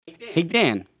Hey,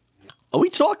 Dan, are we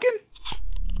talking?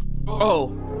 Oh,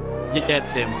 yeah,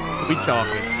 Tim. We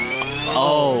talking.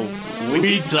 Oh,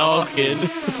 we talking.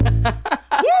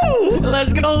 Woo!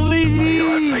 Let's go,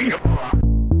 Lee!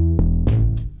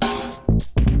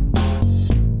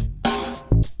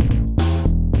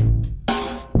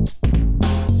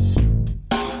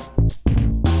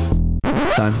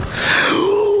 Done.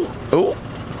 Oh.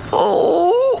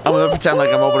 I'm gonna pretend like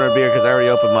I'm opening a beer because I already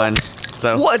opened mine.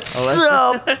 So What's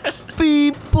up,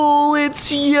 people?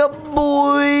 It's your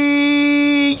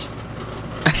boy.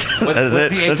 That's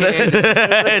it.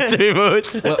 That's it. Two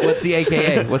moves. What's the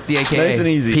AKA? What's the AKA? Nice and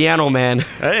easy. Piano man.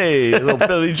 Hey, little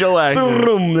Billy Joel action.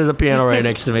 Boom, there's a piano right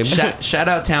next to me. Shout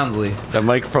out Townsley. That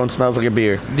microphone smells like a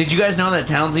beer. Did you guys know that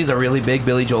Townsley's a really big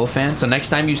Billy Joel fan? So next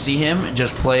time you see him,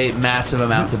 just play massive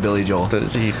amounts of Billy Joel.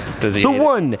 Does he? The hate it?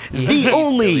 one, the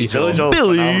only, Billy Joel's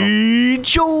Billy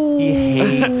Joel. He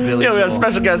hates Billy Yeah, Joel. we have a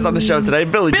special guest on the show today,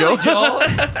 Billy Billy Joel.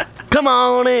 Joel. Come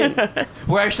on in.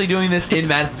 We're actually doing this in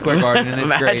Madison Square Garden, and it's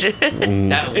Imagine. great.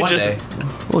 That one just- day.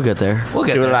 We'll get there. We'll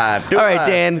get Do it there. live. Do it All right, live.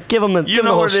 Dan, give him the, You give him the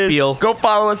know whole what it is. spiel. Go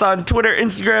follow us on Twitter,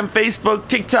 Instagram, Facebook,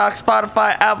 TikTok,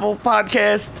 Spotify, Apple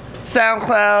Podcast,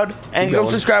 SoundCloud, and Keep go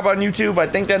going. subscribe on YouTube. I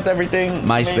think that's everything.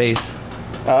 MySpace.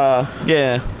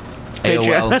 Yeah.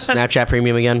 AOL. Snapchat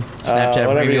Premium again. Snapchat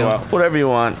whatever Premium. you want. Whatever you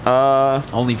want.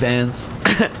 OnlyFans.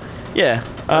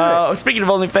 Yeah. Speaking of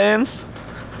OnlyFans,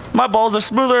 my balls are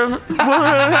smoother than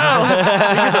hell.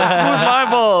 Because I smooth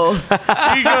my balls.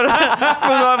 You go to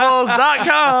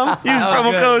smoothmyballs.com. Use Oh,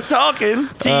 promo good. code TALKIN,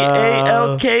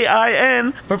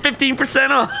 TALKIN, for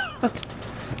 15% off.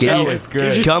 Get was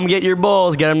good. Come get your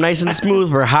balls. Get them nice and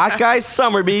smooth for hot guys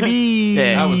summer, baby.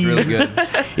 That was really good.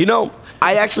 You know,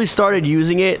 I actually started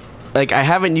using it. Like, I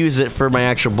haven't used it for my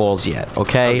actual balls yet,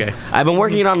 okay? Okay. I've been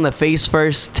working on the face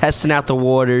first, testing out the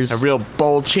waters. A real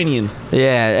bold chinian.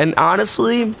 Yeah, and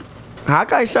honestly, hot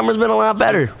guy summer's been a lot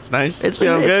better. It's nice. It's been-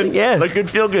 Feeling it's good. been- yeah. Look good,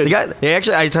 feel good. They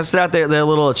actually, I tested out their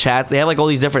little chat. They have like all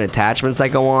these different attachments that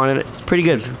go on, and it's pretty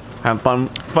good. Have fun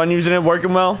using it,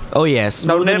 working well. Oh yeah,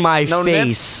 smoothing nip? my No nip?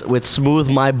 face with smooth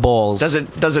my balls. Does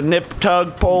it nip,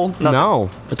 tug, pull? Nothing.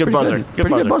 No, it's Good pretty buzzer. Good. Good Pretty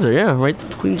good buzzer. buzzer, yeah. Right,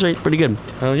 cleans right, pretty good.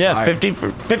 Oh yeah, All right.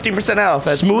 50% off.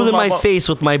 That's Smoothing my face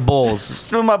with my balls.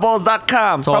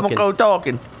 Smoothmyballs.com. Promo Talking. code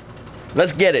TALKIN.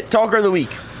 Let's get it. Talker of the week.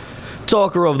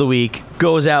 Talker of the week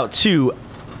goes out to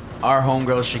Our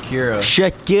homegirl Shakira.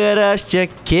 Shakira.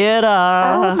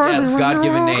 Yes,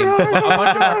 God-given name. A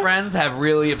bunch of our friends have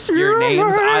really obscure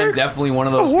names. I'm definitely one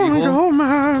of those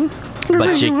people.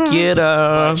 But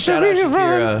Shakira, Shout out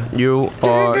Shakira. you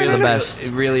are Really, the best.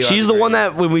 really are She's the the one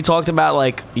greatest. that when we talked about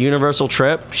like Universal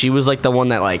Trip, she was like the one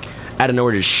that like out of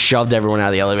nowhere just shoved everyone out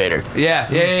of the elevator.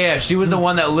 Yeah. She was the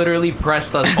one that literally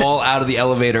pressed us all out of the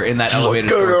elevator in that elevator.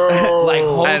 Like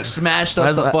Hulk And- smashed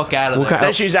us the fuck out of What there. kind-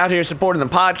 Then she's out here supporting the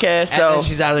podcast. And So then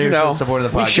she's out of here you know, supporting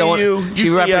the we podcast. see Showing, you. she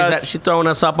see represents. us. She's throwing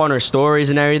us up on her stories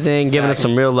and everything, giving us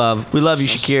some real love. We love you,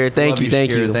 Shakira. Thank Love you,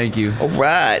 thank Shakira. you. Thank you. All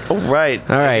right. All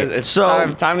right. It's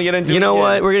So time to get into it. You know again.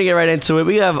 what? We're gonna get right into it.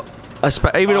 We have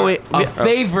even though A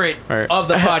favorite Alright. of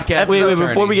the podcast. Wait, is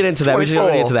before we get into that, we should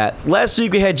 24. get into that. Last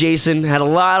week we had Jason, had a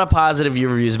lot of positive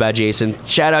reviews about Jason.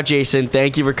 Shout out Jason.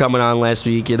 Thank you for coming on last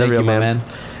week. You're the Thank real you, my man. man.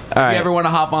 All If right. you ever want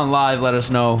to hop on live, let us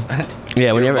know.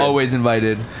 Yeah, whenever. You're always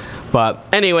invited. But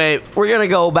anyway, we're gonna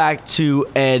go back to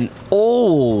an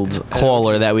old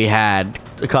caller that we had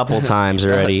a couple times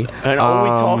already. And are we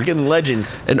talking legend?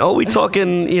 And we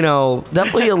talking, you know,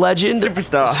 definitely a legend,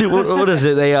 Superstar. What is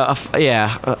it?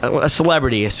 A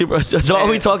celebrity, a super. So are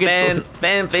we talking?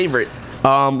 fan favorite.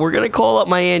 We're gonna call up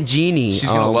my Aunt Jeannie. She's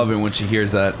gonna love it when she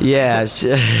hears that. Yeah,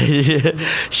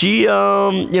 she you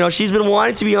know, she's been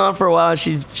wanting to be on for a while.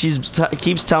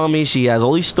 Keeps telling me she has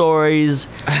all these stories,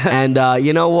 and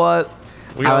you know what?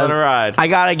 We gotta let her ride. I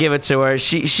gotta give it to her.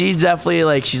 She's definitely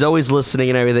like she's always listening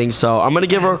and everything. So I'm gonna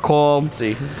give her a call. Let's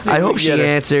see. I hope she get her.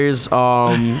 answers.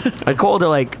 I called her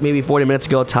like maybe 40 minutes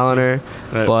ago, telling her,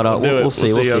 Right, but we'll do it. we'll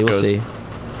see. We'll see how it We'll goes. see.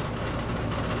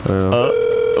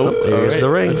 There's the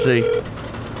ring. Let's see.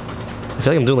 I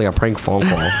feel like I'm doing like a prank phone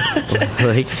call.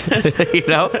 Like, you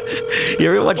know, you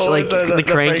ever watch What like was that? the The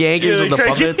Crank prank- Yankers yeah, with the the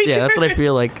Crank puppets? Yeah, that's what I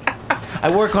feel like. I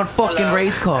work on fucking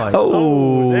race cars.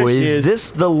 Oh, there she is is.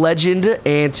 this the legend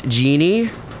Aunt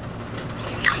Jeannie?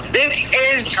 This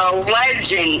is a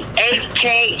legend,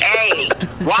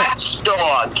 a.k.a.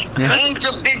 Watchdog,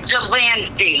 Angel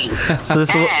Vigilante, So this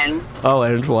is and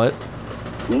and what?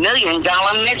 $1 Million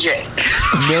Midget.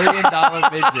 $1 million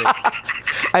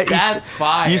midget. That's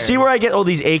fire. You see where I get all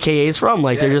these AKAs from?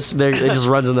 Like Yeah. it just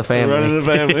runs in the family. Running the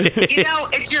family. You know,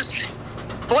 it just,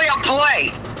 boy oh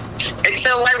boy, it's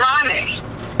so ironic.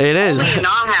 It is. Only in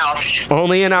our house.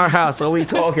 Only in our house. What are we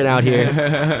talking out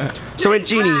here? So, Aunt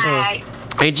Jeannie. Right.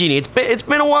 Hey Jeannie, it's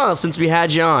been a while since we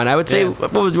had you on. I would say, Yeah.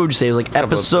 what would you say? It was like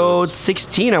episode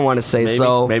 16, I want to say. Maybe,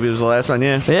 so maybe it was the last one,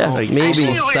 yeah. Yeah, Like, maybe. Actually,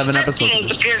 it was 7 15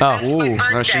 episodes. because Oh, that's my ooh,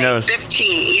 birthday. now she knows.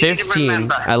 15. Easy to 15.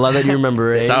 remember. I love that you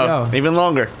remember it. There you Oh, go. even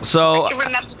longer. So, I can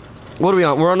remember. what are we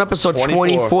on? We're on episode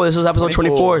 24. This is episode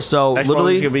 24. So, Next one is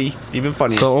literally, gonna be even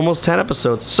funnier. so almost 10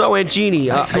 episodes. So, Aunt Jeannie,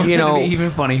 Next one's you gonna know, be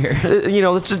even funnier.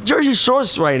 it's a Jersey Shore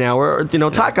right now. We're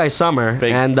Top Guy Summer,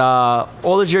 Big. and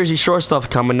all the Jersey Shore stuff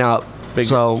coming up. Big.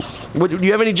 So, do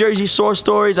you have any Jersey Shore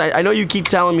stories? I know you keep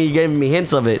telling me, giving me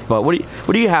hints of it, but what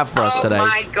do you have for us Oh today?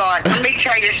 my God! Let me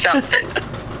tell you something.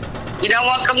 You know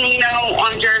Uncle Nino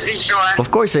on Jersey Shore?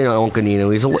 Of course, I know Uncle Nino.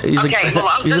 He's Okay, well,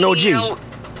 Uncle he's an OG. Nino,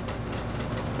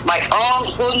 my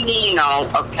Uncle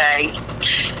Nino, okay.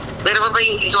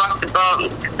 Literally, he's off the boat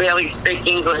and could barely speak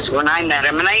English when I met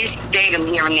him. And I used to date him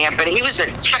here and there, but he was a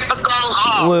typical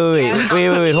hoe.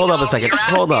 Wait, hold up a second. You're out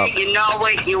Hold there, up. You know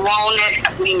it, you own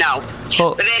it, we know.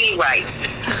 Hold- But anyway,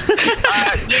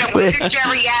 yeah, we're the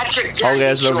geriatric All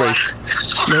gas, Jersey no Shore. brakes.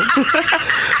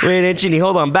 Wait, Aunt Jeannie,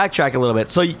 hold on. Backtrack a little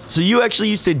bit. So you actually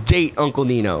used to date Uncle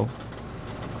Nino.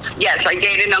 Yes, I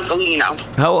dated Uncle Nino.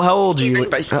 How old are you?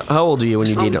 Spicy. How old are you when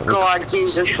you Oh, dated Uncle? God,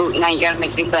 Jesus, now you gotta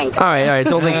make me think. All right.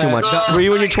 Don't think too much. Were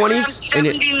you in your 20s?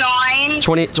 79.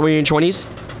 20? So were you in your 20s?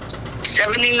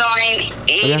 79,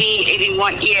 80,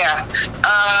 81, yeah.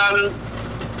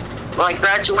 Well, I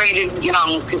graduated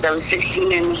young because I was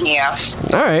 16 and a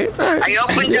half. All right. I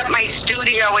opened up my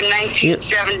studio in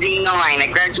 1979. I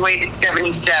graduated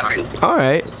 77. All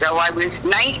right. So I was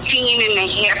 19 and a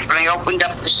half when I opened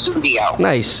up the studio.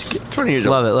 Nice. 20 years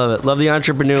old. Love it. Love the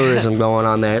entrepreneurism going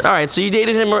on there. All right. So you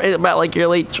dated him about like your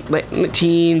late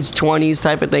teens, 20s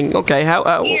type of thing. Okay.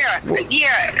 How?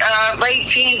 Yeah, late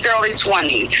teens, early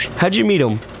 20s. How'd you meet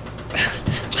him?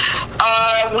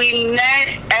 We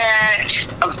met at,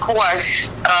 of course,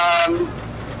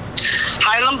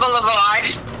 Highland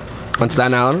Boulevard. On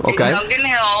Staten Island. In Okay. Duncan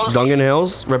Hills. Duncan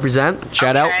Hills. Represent.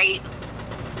 Shout out. Okay.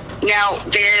 Now,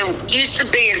 there used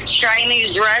to be a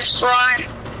Chinese restaurant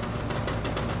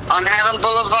on Highland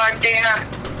Boulevard there.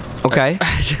 Okay.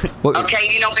 What-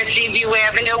 Okay, you know where Seaview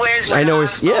Avenue is? I know.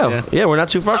 Yeah. We're not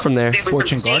too far from there. There was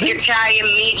Fortune a big Garden? Italian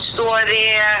meat store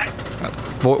there.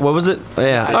 What was it?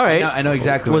 Yeah. All right. I know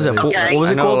exactly What was what it? it is. Okay. What was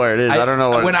I it know called? where it is. I don't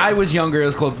know what. When I was younger, it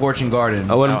was called Fortune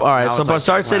Garden. Oh, No, all right. now So it's like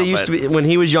Bastard said it Jack used to Mao, be when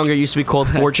he was younger. It used to be called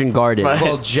Fortune Garden. But- It's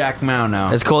called Jack Mao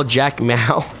now. It's called Jack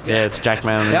Mao. Yeah, it's Jack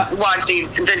Mountain. Yeah. What, the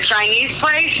Chinese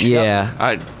place? Yeah.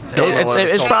 I don't know what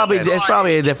It's called.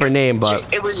 probably a different name, but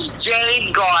It was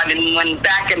Jade Garden when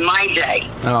back in my day.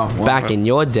 Oh, well. back in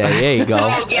your day, there you go.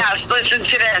 Oh, yes, listen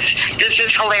to this. This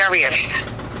is hilarious.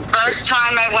 First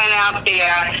time I went out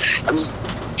there, I was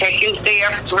taken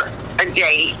there for a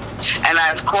date. And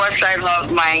of course, I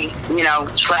love my,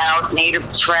 trout,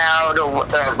 native trout or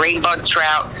rainbow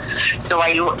trout. So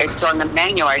it's on the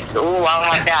menu. I said, "Oh,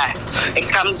 I'll have that." It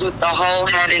comes with the whole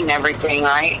head and everything,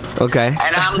 right? Okay.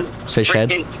 And I'm Fish head.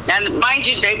 Now, mind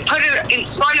you, they put it in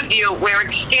front of you where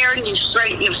it's staring you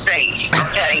straight in the face.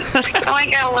 Okay. So I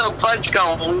got a little buzz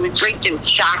going. We were drinking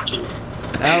sake.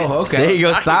 Oh, okay. There you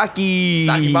go, Saki.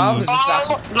 Saki Bob?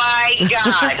 Oh my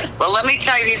God! Well, let me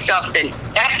tell you something.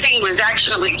 That thing was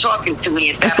actually talking to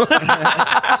me at that point.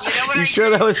 You know what You I sure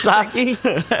did? that was Saki?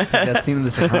 That scene in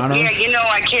The Sopranos? Yeah, you know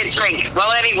I can't drink.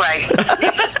 Well, anyway,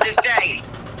 needless to say,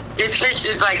 this fish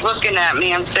is like looking at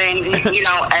me. I'm saying,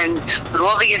 and with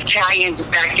all the Italians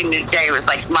back in the day, it was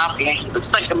like mafia. He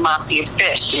looks like a mafia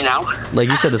fish, Like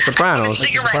you said, The Put a Sopranos.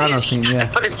 cigarette in Sopranos his, scene, yeah.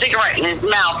 put a cigarette in his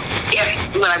mouth. Yeah,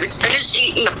 when I was finished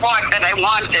eating the part that I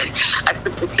wanted, I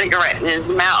put the cigarette in his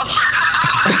mouth.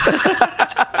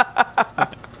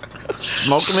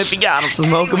 Smoke him if you got him.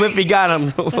 Smoke him if you got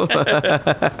him.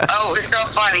 Oh, it was so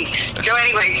funny. So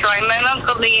anyway, so I met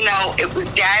Uncle Nino. It was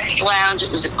Dad's Lounge.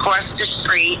 It was across the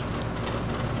street.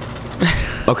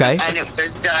 Okay. And it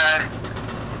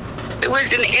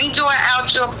was an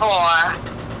indoor-outdoor bar.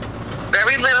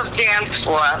 Very little dance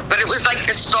floor. But it was like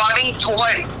the starting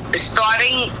point.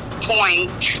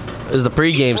 It was the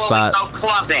pregame before spot. we go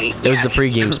clubbing. It was the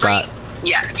pregame spot.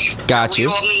 Yes. Got So you.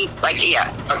 We all meet,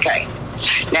 okay.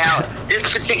 Now, this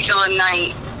particular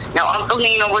night, Uncle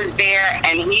Nino was there,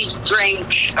 and he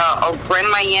drinks Gren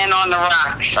Mayen on the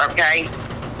rocks, okay?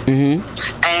 Mm-hmm.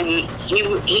 And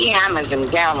he hammers him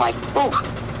down like, ooh.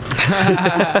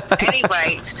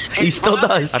 Anyway. He his still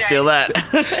brother does. I said- feel that.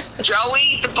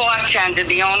 Joey, the bartender,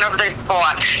 the owner of the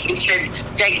bar, he said,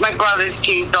 "Take my brother's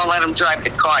keys, don't let him drive the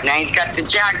car." Now, he's got the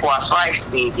Jaguar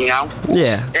 5-speed, Yeah.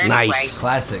 Anyway. Nice.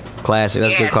 Classic. Classic.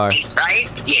 That's a good car.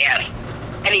 Right? Yeah.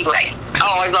 Anyway,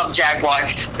 I love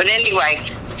Jaguars. But anyway,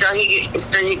 so he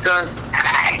goes,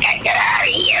 I gotta get out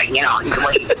of here. You know, the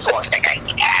way he talks, I gotta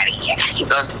get out of here. He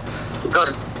goes,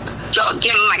 Joe,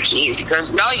 give him my keys. He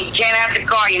goes, no, you can't have the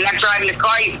car. You're not driving the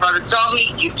car. Your brother told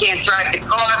me you can't drive the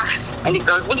car. And he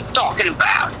goes, what are you talking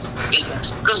about? He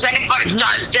goes, anybody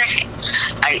drives dick?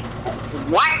 I said,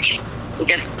 what? He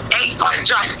goes, anybody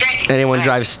drives dick? Anyone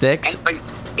drives sticks?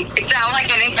 It sounds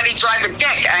like anybody drive a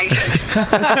dick. I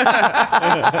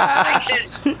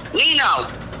says, Nino,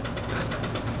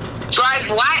 drive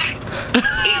what?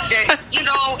 He said, you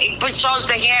know, he shows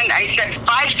the hand. I said,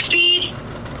 5-speed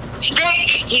stick?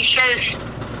 He says,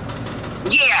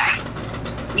 yeah.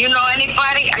 You know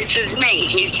anybody? I says, me.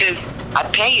 He says, I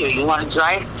pay you. You want to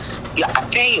drive? Yeah, I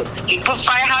pay you. He put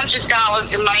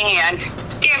 $500 in my hand.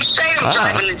 Damn straight I'm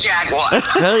driving the Jaguar.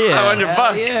 Hell yeah.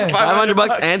 $500. Yeah.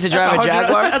 $500 and to drive a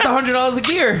Jaguar? That's $100 a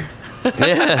gear.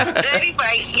 Yeah.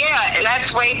 Anyway, yeah, and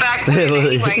that's way back when.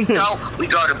 Anyway, so we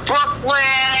go to Brooklyn,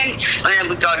 and then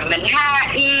we go to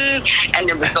Manhattan, and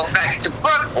then we go back to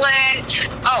Brooklyn.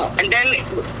 Oh, and then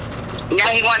now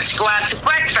he wants to go out to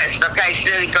breakfast. Okay,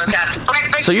 so he goes out to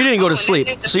breakfast. So you didn't go to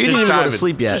sleep. So you didn't even go to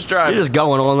sleep yet. Just driving. You're just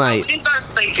going all He night. didn't go to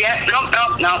sleep yet. No.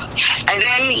 And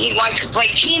then he wants to play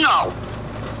Keno.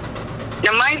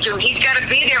 Now, mind you, he's got to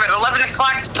be there at 11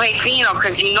 o'clock to play Keno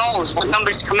because he knows what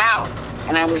numbers come out.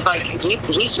 And I was like,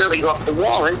 he's really off the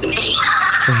wall, isn't he?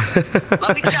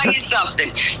 Let me tell you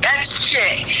something. That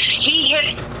shit, he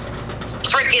hits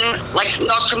freaking like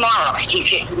no tomorrow. He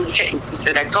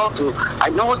said, I told you, I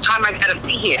know what time I gotta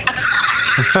be here.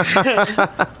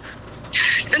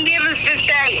 So needless to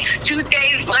say, 2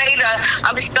 days later,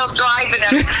 I'm still driving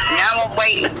him. Now I'm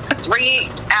waiting 3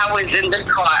 hours in the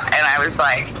car, and I was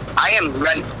like, I am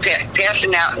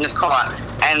passing out in the car.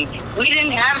 And we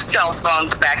didn't have cell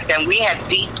phones back then. We had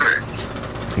beepers.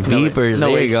 Beepers,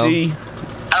 No there you go. AC.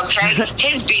 Okay?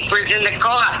 His beepers in the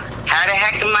car. How the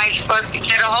heck am I supposed to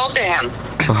get a hold of him?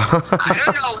 I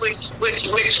don't know which.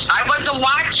 I wasn't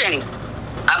watching.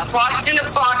 I parked in the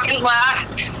parking lot.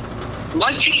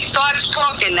 Once he starts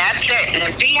talking, that's it. And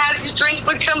if he has a drink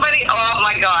with somebody, oh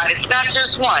my God, it's not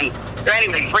just one. So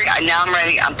anyway, now I'm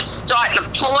ready. I'm starting to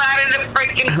pull out of the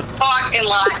freaking parking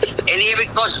lot, and here he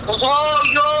goes, "Whoa,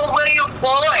 yo, where you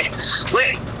going?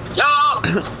 No."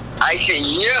 I said,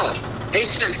 "You." He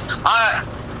says,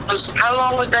 "How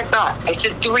long was that gone?" I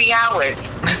said, 3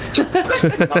 hours. I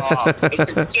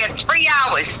said, yeah, 3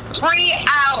 hours. 3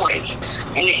 hours.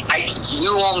 And I said,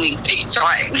 you owe me big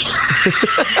time.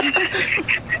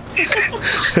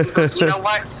 He goes, you know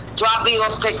what? Drop me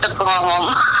off, take the car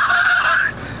home.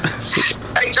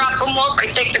 I drop him off, I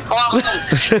take the car home.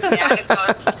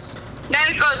 Then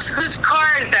it goes, whose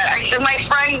car is that? I said, my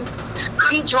friend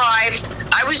couldn't drive.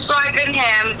 I was driving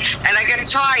him, and I got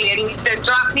tired. And he said,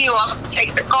 drop me off,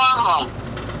 take the car home.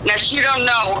 Now, she don't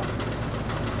know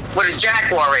what a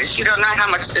Jaguar is. She don't know how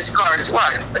much this car is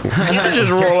worth. But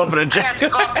Just roll up in a I had the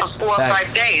car for 4 or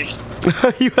 5 days.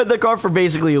 You had the car for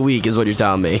basically a week, is what you're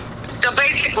telling me. So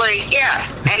basically, yeah.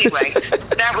 Anyway,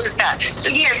 so that was that. So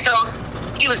yeah, so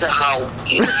he was a hoe.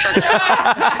 He was such a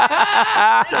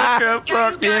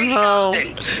fucking hoe.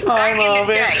 Back in love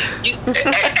the it. day,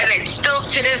 and it's still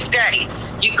to this day.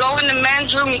 You go in the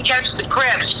men's room, you catch the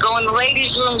crabs. You go in the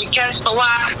ladies' room, you catch the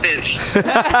lobsters.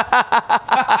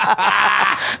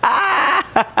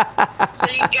 So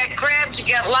you get crabs, you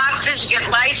get lobsters, you get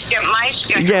lice, you get mice,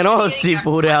 you You're get getting all the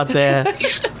seafood out there.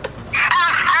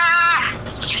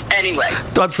 Anyway.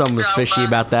 Thought something was So, fishy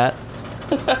about that.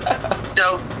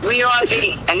 So we are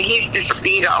and he's the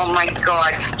Speedo. Oh my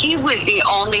God. He was the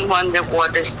only one that wore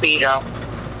the Speedo.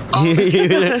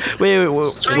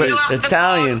 wait. Straight off the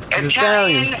Italian. boat. He's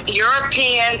Italian,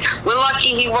 European. We're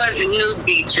lucky he wasn't nude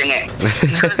beach in it.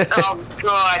 Because, oh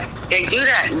God, they do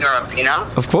that in Europe, you know?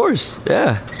 Of course,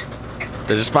 yeah.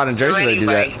 There's a spot in Jersey they do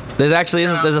that. There's actually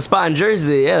there's a spot in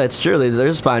Jersey. Yeah, that's true. There's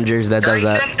a spot in Jersey that does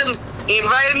that. He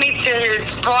invited me to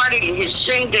his party, his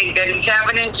shindig that he's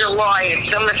having in July at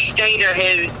some estate of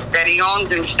his that he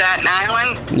owns in Staten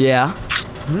Island. Yeah.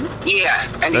 Yeah,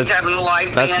 and he's having a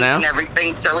live that's band now? and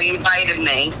everything, so he invited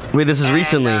me. Wait, this is And,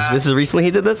 recently. This is recently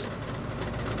he did this?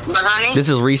 But honey? This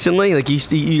is recently? Like,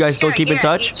 you guys still keep in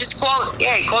touch? He just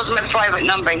he calls my private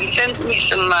number. He sends me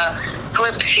some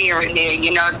clips here and there,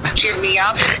 you know, to cheer me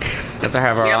up. Have to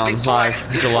have our own live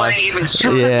Before July. I even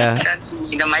shoot Yeah. him, he said to me,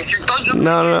 you know, I said, don't you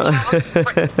No.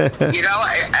 You know,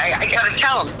 I gotta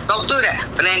tell him, don't do that.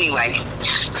 But anyway,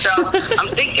 so I'm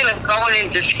thinking of going in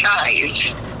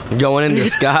disguise. Going in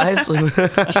disguise? Yeah.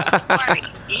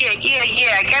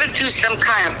 I gotta do some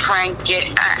kind of prank.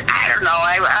 I don't know.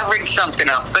 I'll rig something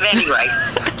up. But anyway.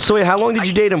 So wait, how long did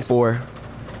you date him for?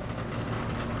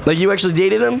 Like you actually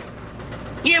dated him?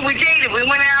 Yeah, we dated. We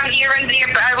went out here and there,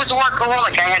 but I was a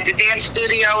workaholic. I had the dance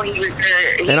studio. He was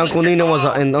the. And Uncle Nino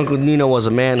was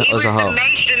a man, He was was a hoe. the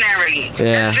masonry.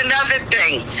 Yeah. That's another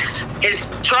thing. His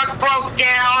truck broke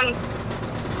down.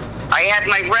 I had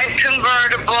my red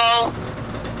convertible,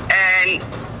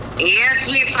 and he asked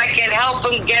me if I could help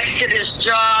him get to this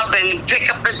job and pick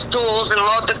up his tools and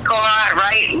load the car,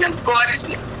 right? And of course,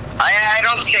 I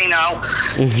don't say no.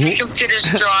 Take him to this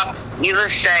job.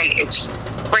 Needless to say, it's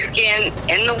freaking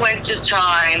in the winter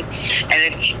time, and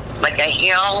it's like a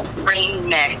hail rain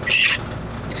mix.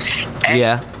 And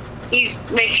Yeah. he's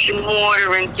mixing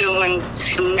mortar and doing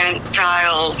cement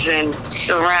tiles and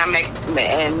ceramic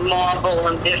and marble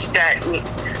and this, that. And,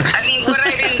 I mean, what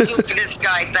I didn't do for this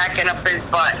guy backing up his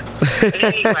butt. But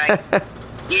anyway,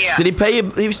 yeah. Did he pay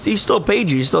you? He still paid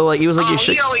you. He still he was like your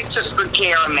shit. He always took good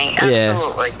care of me. Yeah.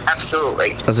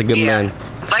 Absolutely. That's a good man.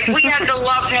 Like, we had the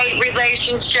love-hate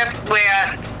relationship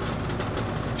where,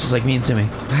 Just like me and Simmy.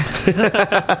 you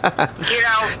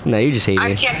know, No, you just hate I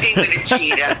me. can't be with a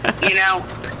cheater, you know?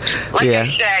 Like Yeah. I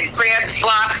said, crabs,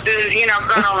 lobsters, you know,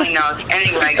 God only knows.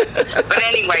 Anyway, so,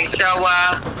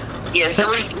 yeah,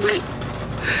 so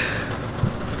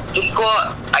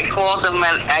I called him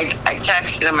and I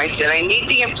texted him. I said, I need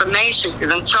the information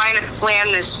because I'm trying to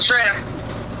plan this trip.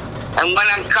 And when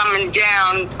I'm coming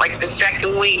down, like the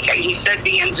second week, he said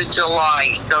the end of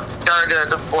July, so the third or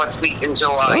the fourth week in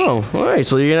July. Oh, all right.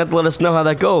 So you're gonna have to let us know how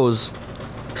that goes.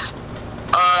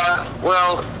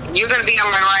 Well, you're going to be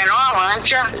on my right arm,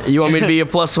 aren't you? You want me to be a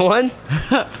plus one?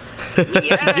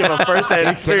 Yeah. Give a first-hand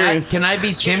experience. Can I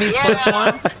be Timmy's Yeah. plus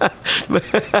one?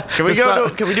 Can we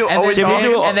do And always then, Can we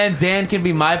Dan, do- and then Dan can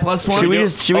be my plus one? Should we do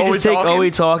just Always take Talking?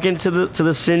 Always Talking to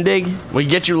the Syndig? We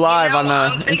get you live on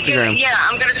I'm thinking, Instagram. yeah,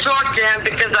 I'm going to talk to him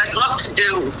because I'd love to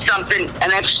do something.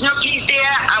 And if Snooki's there,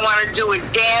 I want to do a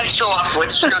dance-off with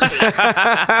Snooki.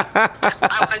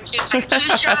 I want to do like 2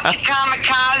 shots of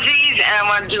kamikazes, and I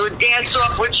want to do a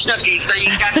dance-off with Snooki. So you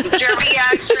got the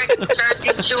geriatric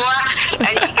Jersey Shore, and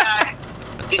you got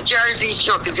the Jersey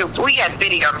Shore. Because if we had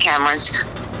video cameras,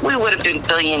 we would have been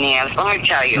billionaires, let me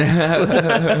tell you.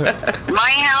 My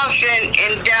house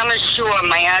in down the shore,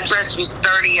 my address was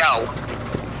 30-0.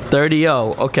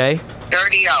 30-0, okay.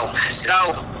 30-0.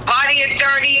 So, party at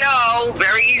 30-0,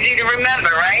 very easy to remember,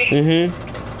 right?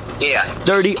 Mm-hmm. Yeah.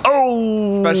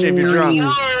 30-0. Especially if you're drunk.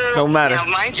 30-0. Don't matter. Now,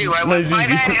 mind you, I went That's by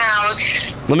easy. that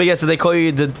house. Let me guess, did they call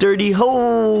you the Dirty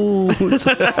Hose? No, I went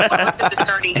to the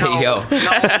 30-0. Hey, yo.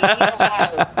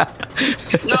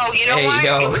 No, you know Hey, what?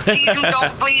 yo. It was tease him,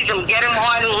 don't please him. Get him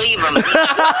hard and leave him.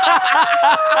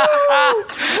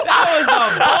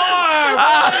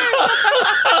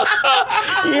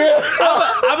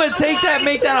 I'm gonna take that,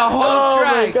 make that a whole Oh my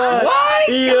track. God. What?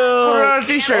 Yo. Put it on a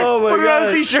t-shirt. Oh my Put it God. on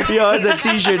a t-shirt. Yo, it's a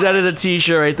t-shirt. That is a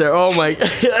t-shirt right there. Oh my. Oh,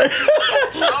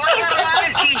 I got a lot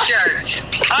of t-shirts.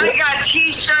 I got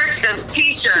t-shirts and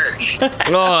t-shirts.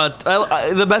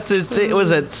 The best is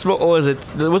what was it?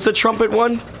 What's the trumpet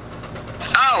one?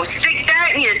 Oh, stick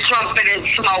that in your trumpet and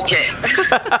smoke it.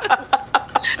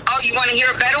 Oh, you want to hear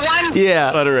a better one?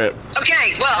 Yeah. Let her rip.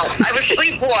 Okay, well, I was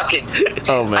sleepwalking.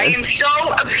 Oh, man. I am so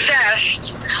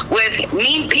obsessed with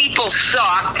mean people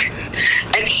suck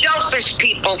and selfish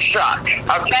people suck,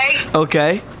 okay?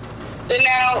 Okay. So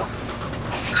now,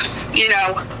 you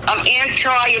know, I'm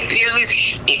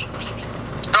anti-abuse.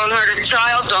 Don't hurt a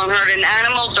child, don't hurt an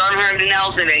animal, don't hurt an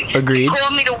elderly. Agreed. They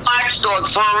call me the watchdog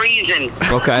for a reason.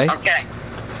 Okay.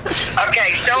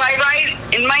 Okay, so I write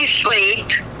in my sleep,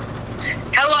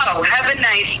 hello, have a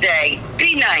nice day,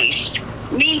 be nice.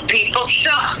 Mean people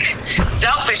suck.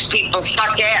 Selfish people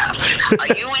suck ass. Are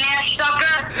you an ass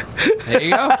sucker? There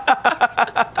you go.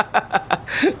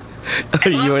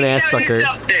 You an Let me ass tell you sucker.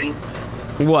 something.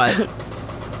 What?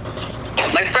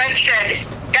 My friend said,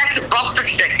 that's a bumper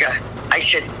sticker. I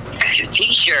said, that's a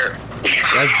t-shirt.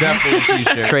 That's definitely a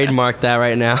t-shirt. Trademark that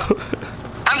right now.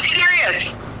 I'm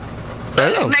serious. I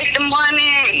Let's know. make the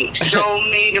money. Show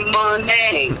me the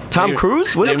money. Tom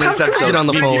Cruise? When did Tom Cruise get on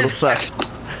the phone? Suck.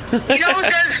 You know who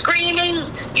does screaming?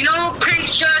 You know who pink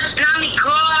shirts? Tommy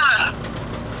Carr.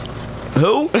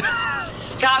 Who?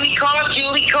 Tommy Carr,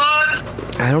 Julie Carr.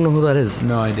 I don't know who that is.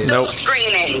 No idea. So Nope.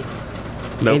 screaming.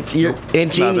 Nope.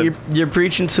 Aunt Jean, Nothing. you're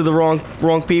preaching to the wrong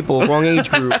people, wrong age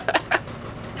group.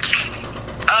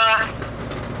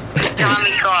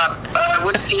 Tommy Carr.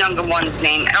 What's the younger one's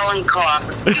name? Ellen Carr.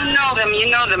 You know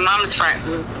them. Mom's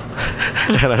friend.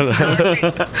 I don't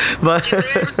know. But She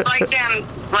lives right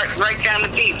down the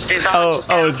beach. There's Oh,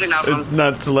 100,000 of them. it's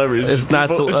not celebrities. it's not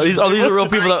so. People- These are real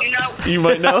people You that. know, You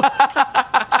might know.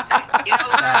 you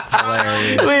know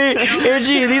hilarious. Wait,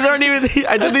 Angie, these aren't even.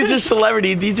 I think these are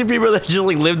celebrities. These are people that just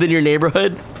like lived in your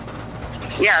neighborhood.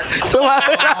 Yes. So how,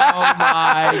 Oh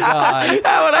my god.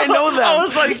 how would I know them? I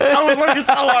was working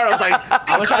so hard. I was like,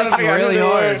 I was trying to figure out really who they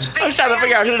hard. were. I was trying to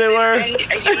figure out who they were.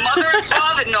 And your mother and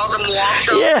father know them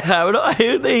also. Yeah, I would. I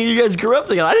think you guys grew up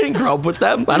together. I didn't grow up with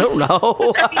them. I don't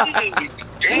know.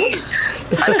 Jeez.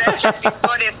 I bet you if you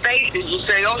saw their faces, you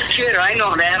say, oh shit, I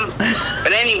know them.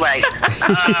 But anyway.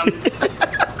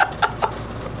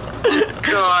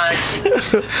 God.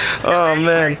 Oh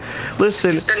man,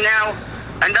 listen. So now,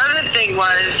 another thing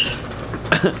was,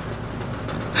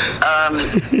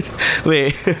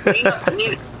 Wait.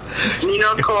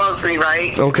 Nino calls me,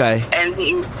 right? Okay. And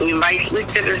he invites me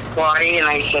to this party, and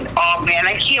I said, oh man,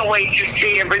 I can't wait to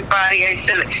see everybody. I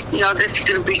said, this is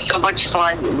going to be so much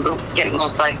fun. We're getting all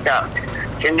psyched up.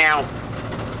 So now,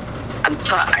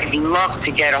 I'd love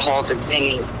to get a hold of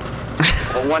Vinny,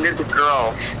 or one of the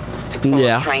girls, to pull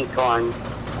a prank on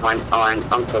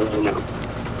Uncle Nino.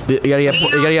 You gotta get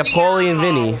Paulie and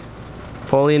Vinny.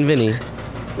 Paulie and Vinny.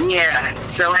 Yeah,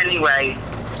 so anyway,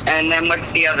 and then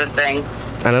what's the other thing?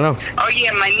 I don't know. Oh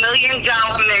yeah, my $1 million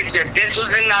midget. This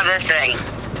was another thing.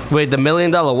 Wait, the $1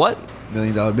 million what? $1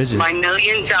 million bitches. My $1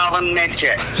 million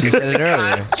midget. She said it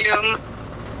earlier.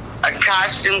 A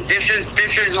costume. This is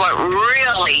what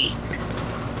really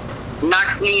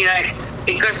knocked me out,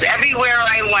 because everywhere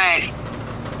I went,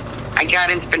 I got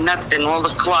in for nothing. All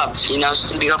the clubs,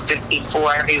 Studio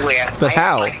 54, everywhere. But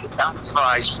how? I had like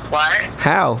entourage. What?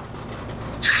 How?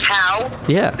 How?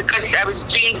 Yeah. Because I was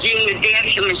Jean the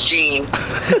dancing machine.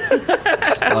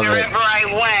 Wherever I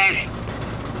went,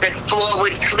 the floor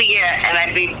would clear, and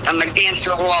I'm a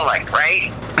danceaholic,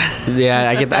 right?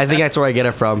 Yeah, I think that's where I get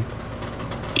it from.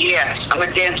 Yeah, I'm a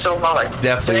danceaholic.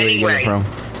 Definitely where you get it from.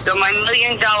 So my $1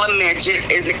 million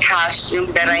midget is a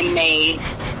costume that I made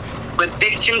with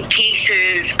bits and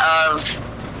pieces of.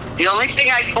 The only thing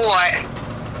I bought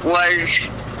was,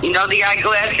 the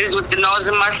eyeglasses with the nose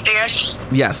and mustache?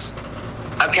 Yes.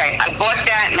 Okay, I bought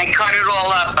that and I cut it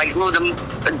all up. I glued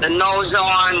the nose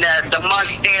on, the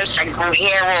mustache. I grew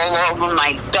hair all over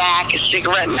my back, a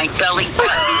cigarette in my belly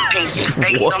button, painted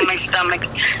face on my stomach.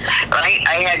 Right?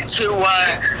 I had two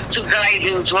guys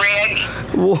in drag.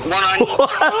 One on each.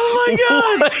 Oh my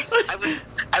God!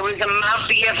 I was a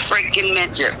mafia freaking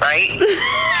midget, right?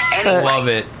 I love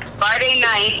it. Friday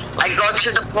night, I go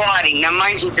to the party. Now,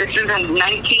 mind you, this is in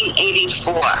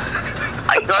 1984.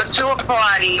 I go to a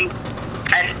party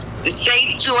at the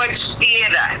St. George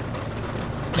Theater,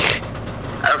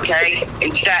 okay,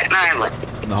 in Staten Island.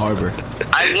 In the harbor.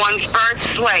 I won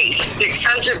first place,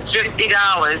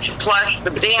 $650, plus the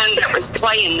band that was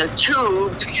playing, the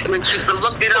Tubes, which you can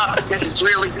look it up because it's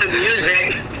really good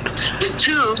music. The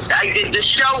Tubes, I did the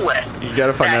show with. You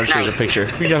gotta find out if there's a picture.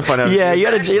 You gotta find out. Yeah, you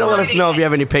gotta let us know if you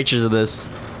have any pictures of this.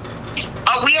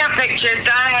 Oh, we have pictures.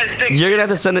 Donna has pictures. You're gonna have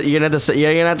to send it. You're gonna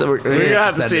have to. We're gonna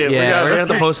have to see it. Yeah, we're gonna have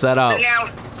to post that So out. now,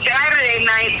 Saturday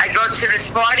night, I go to this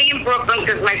party in Brooklyn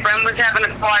because my friend was having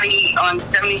a party on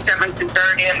 77th and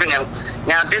 3rd Avenue.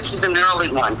 Now, this was an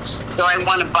early one. So I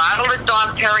won a bottle of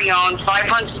Dom Perignon,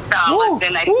 $500.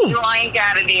 Then I beelined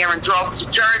out of there and drove to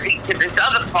Jersey to this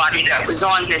other party that was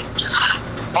on this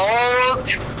old,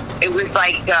 it was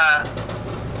like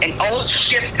an old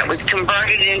ship that was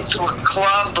converted into a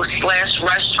club /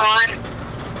 restaurant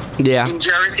in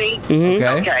Jersey. Mm-hmm.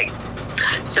 Okay.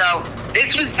 So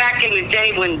this was back in the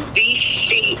day when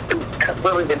VHSs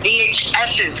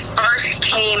first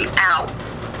came out.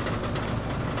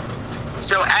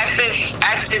 So at this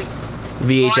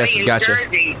VHS, in gotcha.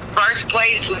 Jersey, first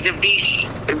place was a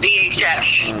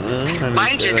VHS. Mm-hmm.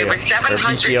 Mind you, there was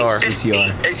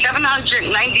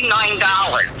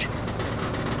 $799.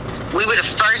 We were the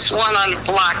first one on the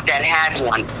block that had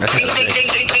one. That's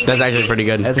actually pretty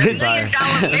good. That's pretty fire.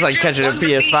 It's like catching a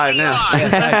PS5 now.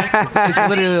 It's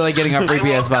literally like getting our free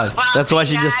PS5. That's why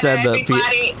she just said that.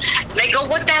 They go,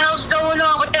 what the hell's going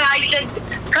on? What the hell? I said,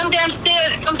 come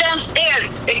downstairs.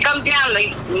 They come down.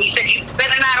 He said, you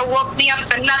better not have woke me up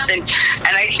for nothing.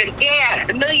 And I said, yeah,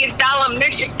 the $1 million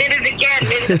midget did it again.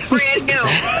 This is brand new.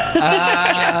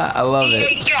 I love it.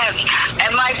 VHS.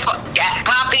 And my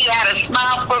Poppy had a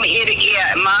smile from ear to ear.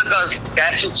 And Mom goes,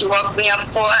 that's what you woke me up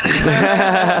for?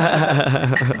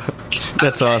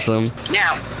 That's awesome.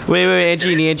 Now. Wait,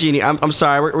 Angie. I'm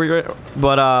sorry.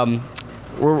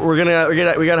 We're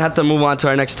gonna have to move on to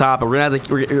our next topic. We're gonna have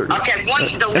to. Okay,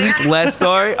 the last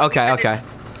story. Okay.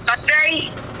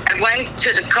 Sunday, I went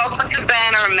to the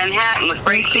Copacabana in Manhattan with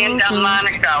Gracie and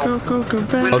Delmonico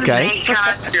with the same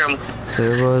costume.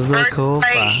 There was the First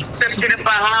place, trip to the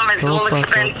Bahamas, all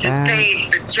expenses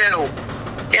paid for two.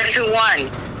 Guess who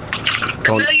won?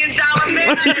 Don't- $1 million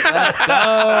midget.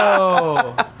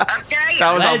 Oh. Okay.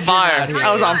 That was on Legend fire. out here.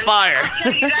 That was on fire. I'll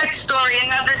tell you that story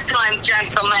another time,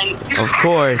 gentlemen. Of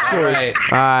course. Right.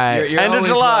 All right. You're End of always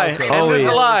July. welcome. End of Always.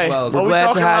 July. Welcome. What We're we glad to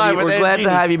talking have live you. with We're Aunt glad to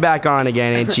Jeannie? have you back on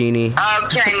again, Aunt Jeannie.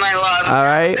 Okay, my love. All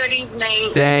right. Good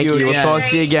evening. Thank you. We'll Yeah. talk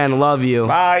to you again. Love you. All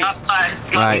Bye. God bless.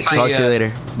 right. See Talk ya. to you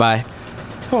later. Bye.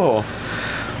 Oh.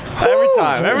 Every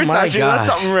time Oh my she lets gosh.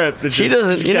 something rip. She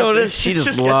doesn't. You know this. She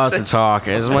just loves to talk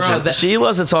as much Bro, as that- she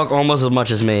loves to talk almost as much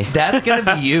as me. That's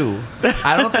gonna be you.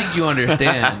 I don't think you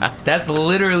understand. That's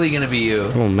literally gonna be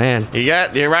you. Oh man.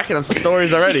 You're racking up some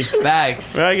stories already.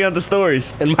 Facts. Racking up the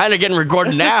stories. And mine are getting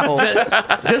recorded now.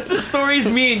 Just the stories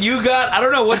me and you got. I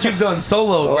don't know what you've done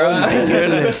solo, bro. Oh my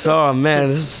goodness. Oh man,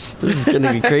 this is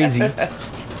gonna be crazy.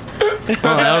 Oh,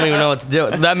 I don't even know what to do.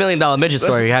 That $1 million midget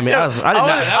story had me. I did not.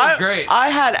 that was great. I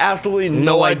had absolutely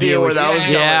no idea where that was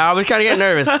going. Yeah, I was kind of getting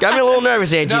nervous. Got me a little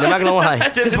nervous, Angie. I'm not gonna lie.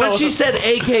 Because when she said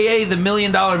AKA the $1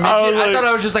 million midget, was like- I thought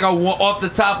I was just like off the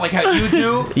top, like how you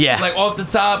do. Yeah. Like off the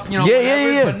top, you know. Yeah,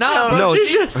 whatever. yeah. But nah, bro, No,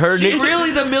 she, her she nick-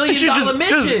 really the $1 million She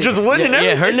midget. just winning Yeah,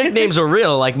 everything. her nicknames are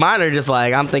real. Like mine are just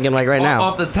like I'm thinking like right now.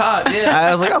 Off the top, yeah.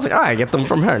 I was like, all right, get them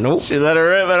from her. Nope. She let her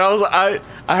rip, and I was like,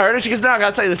 I heard it. She goes, "No, I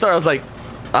gotta tell you the story." I was like,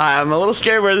 I'm a little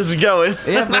scared where this is going.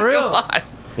 Yeah, for I'm not real. gonna lie.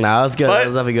 No, that was good. What? That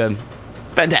was definitely good.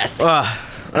 Fantastic. All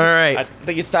right. I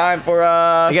think it's time for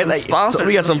I got, some like, sponsors. so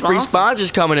we got some free sponsors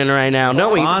coming in right now,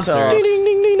 don't we? Sponsors. Ding, ding,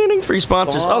 ding, ding, ding, ding. Free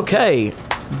sponsors. Sponsors. Okay.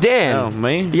 Dan. Oh,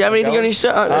 me? You have anything on your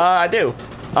set? I do.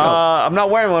 I'm not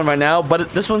wearing one right now,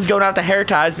 but this one's going out to Hair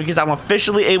Ties because I'm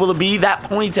officially able to be that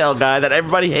ponytail guy that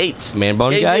everybody hates. Man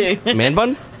bun guy? Yeah. Man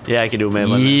bun? Yeah, I can do a man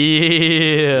bun.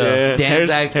 Yeah. Dan's,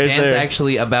 Hair's Dan's there.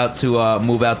 actually about to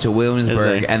move out to Hair's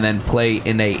Williamsburg there. and then play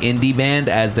in a indie band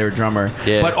as their drummer.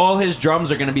 Yeah. But all his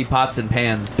drums are going to be pots and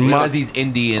pans because he's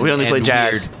indie and We only play and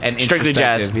jazz. weird and Strictly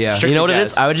jazz. introspective. Yeah. Strictly You know what it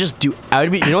jazz. is? I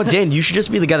would be, you know what, Dan, you should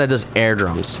just be the guy that does air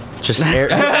drums. Just air,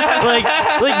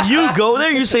 like you go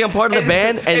there, you say I'm part of the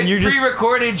band, and it's you're just,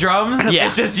 pre-recorded drums. Yeah.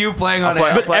 It's just you playing on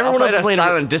But it. everyone else is playing-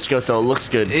 silent disco, so it looks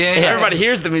good. Yeah, yeah. Everybody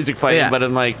hears the music playing, Yeah. but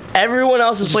I'm like, everyone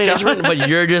else is playing instrument, but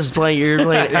you're playing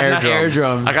air drums. Air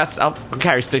drums. I'll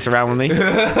carry sticks around with me. Throw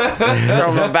them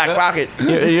in my back pocket.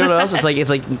 You know what else? It's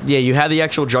like, yeah, you have the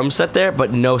actual drum set there,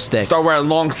 but no sticks. Start wearing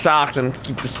long socks and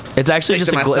keep this. It's actually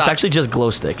sticks just in my it's sock. actually just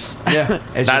glow sticks. Yeah.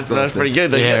 It's That's just pretty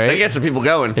good. They, Yeah, get, right? they get some people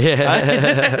going.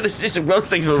 Yeah. There's just some glow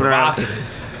sticks moving around.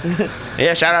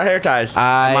 Yeah, shout out Hair Ties.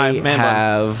 I My man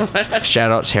bun. have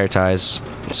shout out to Hair Ties.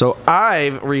 So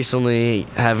I've recently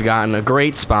have gotten a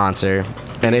great sponsor,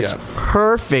 and it's Yeah.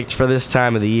 perfect for this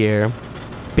time of the year.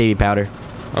 Baby powder.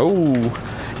 Oh.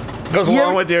 Goes You along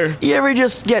ever- with your. You ever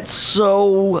just get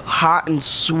so hot and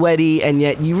sweaty, and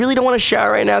yet you really don't want to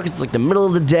shower right now because it's like the middle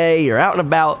of the day, you're out and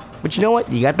about. But you know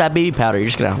what? You got that baby powder. You're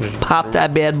just gonna pop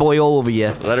that bad boy all over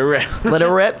you. Let it rip. Let it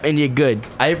rip, and you're good.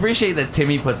 I appreciate that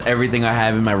Timmy puts everything I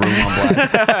have in my room on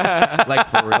black. Like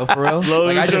for real.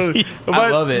 Slowly Like I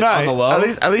But love it no, on the low.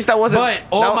 At least that wasn't. But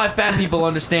all that- my fat people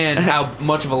understand how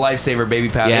much of a lifesaver baby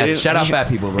powder Yes. is. Shout out fat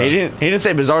people, bro. He didn't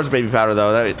say Bizarre's baby powder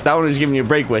though. That one was giving you a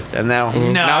break with, and now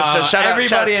now it's just shout out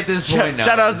everybody shout, at this shout, point knows.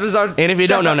 Shout out Bizarre. And if you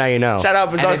don't know, now you know. Shout out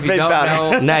And Bizarre's if you baby don't powder.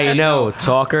 know, Now you know,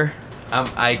 talker.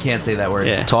 I can't say that word.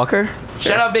 Yeah. Talker?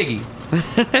 Shout out Biggie.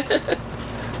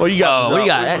 What you got? What do you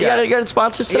got? You got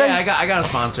sponsors today? Yeah, I got a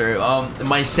sponsor.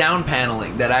 My sound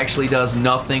paneling that actually does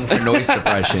nothing for noise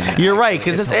suppression. You're right,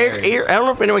 because this air, I don't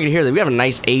know if anyone can hear that. We have a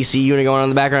nice AC unit going on in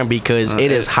the background because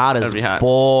it is hot as it'd be hot.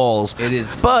 balls. It is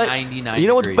But 99 you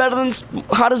know what's degrees. better than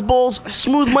hot as balls?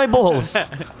 Smooth my balls.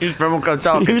 Use promo code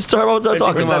talking. Use Turbo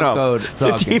talking 50% about. off. Code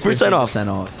 15% off. 15%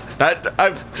 off. That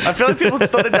I feel like people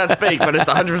still think that's fake, but it's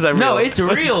 100% real. No, it's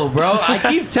real, bro. I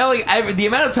keep telling the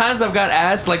amount of times I've got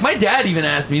asked. Like my dad even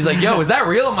asked me. He's like, "Yo, is that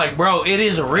real?" I'm like, "Bro, it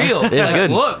is real." It's like, good.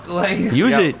 Look, like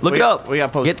Use got- it. Look we it got- up. we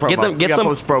got post get promo. them. We Get got some.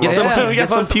 post promo. Get some. Yeah, we got Get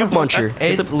some post pube promo. muncher.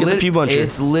 Get it's the pube muncher.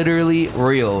 it's literally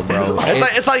real, bro.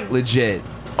 It's like- legit.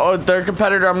 Oh, their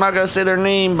competitor. I'm not gonna say their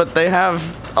name, but they have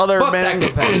other Fuck that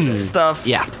competitor. stuff.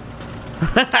 Yeah.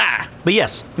 But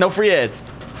yes, No free ads.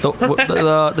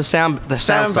 the sound the sound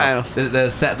Sound stuff. panels. The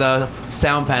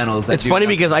sound panels. That It's do funny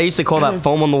nothing. because I used to call that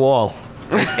foam on the wall.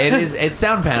 it's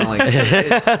sound paneling.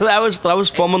 It, that was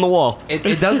foam on the wall.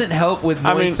 it doesn't help with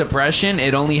noise mean- suppression.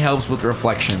 It only helps with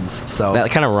reflections. So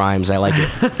That kind of rhymes. I like it.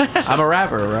 I'm a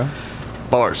rapper, bro.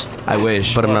 Bars. I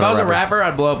wish. But I'm if not I a was a rapper. rapper,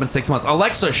 I'd blow up in 6 months.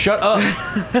 Alexa, shut up.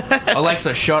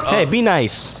 Alexa, shut up. Hey, be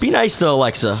nice. Be nice to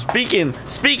Alexa.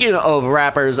 Speaking of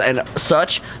rappers and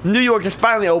such, New York is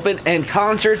finally open and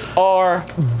concerts are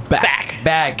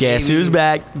Back. Guess who's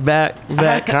back?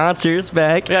 Back. Concerts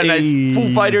back. We had a nice Hey.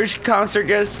 Foo Fighters concert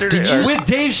yesterday. Did you- With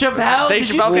Dave Chappelle. Dave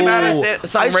Did you Chappelle see came out that? and Oh, said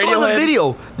some I saw the Radiohead.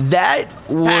 video. That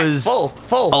was full.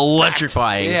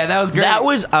 electrifying. Yeah, that was great. That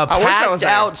was a I wish I was packed there.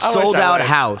 out, I wish sold I out went.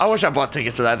 house. I wish I bought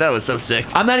tickets for that. That was so sick.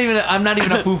 I'm not even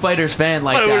a Foo Fighters fan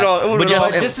like But it that. would all- it would But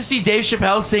all- just to see Dave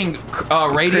Chappelle sing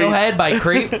Radiohead by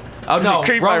Creep. Oh no,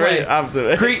 Creep wrong by way. Radio-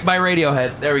 opposite. Creep by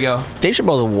Radiohead. There we go. Dave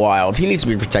Chappelle's wild. He needs to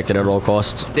be protected at all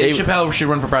costs. Dave Chappelle should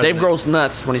run for president. Dave grows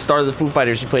nuts. When he started the Foo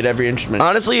Fighters, he played every instrument.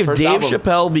 Honestly, if First Dave album.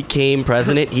 Chappelle became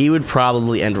president, he would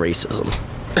probably end racism.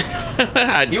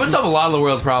 He would solve a lot of the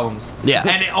world's problems. Yeah.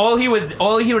 And all he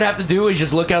would have to do is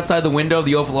just look outside the window of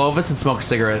the Oval Office and smoke a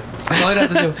cigarette. That's all he'd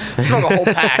have to do. Smoke a whole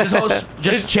pack.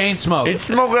 Just chain smoke. He'd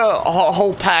smoke a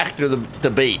whole pack through the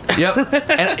debate. Yep.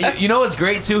 And you know what's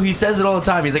great too? He says it all the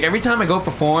time. He's like, every time I go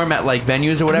perform at like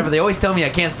venues or whatever, they always tell me I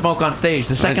can't smoke on stage.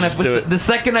 The second just do it. the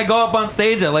second I go up on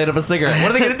stage, I light up a cigarette.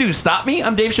 What are they gonna do? Stop me?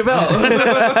 I'm Dave Chappelle.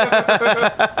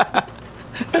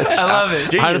 I love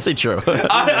it. Honestly, true.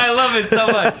 I love it so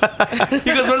much.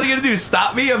 He goes, what are they gonna do?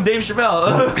 Stop me? I'm Dave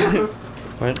Chappelle.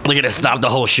 Look at it, stop the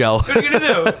whole show. What are you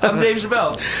gonna do? I'm Dave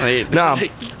Chappelle. No,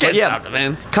 Get but yeah, out,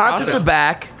 man. concerts are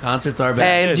back, Concerts are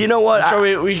back. and you know what? I'm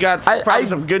sure we got probably I-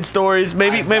 some good stories.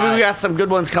 Maybe I've we got- got some good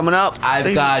ones coming up.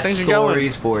 I've got things are going.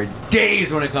 stories for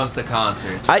days when it comes to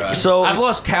concerts. I- bro. so- I've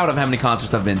lost count of how many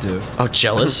concerts I've been to. Oh,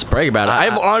 jealous. Brag about it.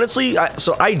 I've honestly,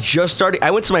 I just started. I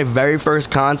went to my very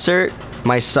first concert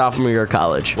my sophomore year of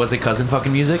college. Was it cousin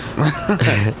fucking music?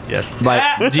 Yes.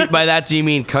 By that, do you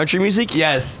mean country music?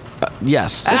 Yes.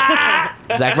 Yes.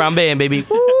 Zach Brown Band, baby.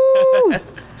 Woo!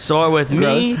 Saw it with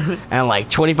me and like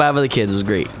 25 other kids. It was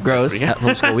great. Gross.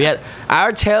 From school. We had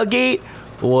our tailgate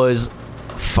was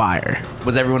fire.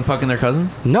 Was everyone fucking their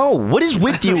cousins? No, what is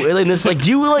with you in this? Like,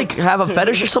 do you like have a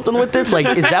fetish or something with this? Like,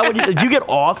 is that what you do? You get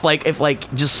off like if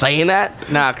like just saying that?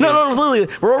 Nah, No, literally,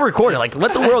 we're all recording. Like,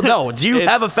 let the world know. Do you It's-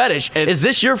 have a fetish? Is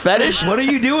this your fetish? What are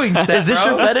you doing, Step Is this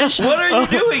bro? your fetish? What are you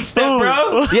doing, Step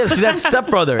bro? Yeah, see, that's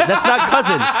stepbrother. That's not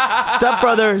cousin.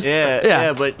 Stepbrother.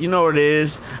 Yeah, but you know what it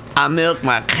is? I milk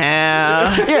my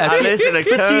cows. Yeah, I see, listen to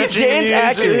but country see, Dan's music.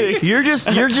 accurate. You're just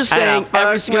And saying I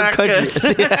every fuck single my country.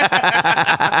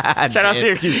 Shout out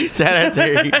Syracuse. Shout out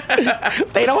Syracuse.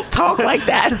 They don't talk like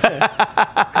that.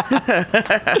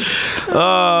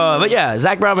 But yeah,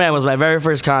 Zach Brown Band was my very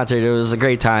first concert. It was a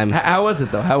great time. How was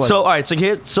it though? How was So it? all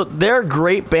right, so they're a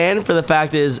great band for the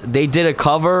fact is they did a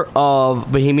cover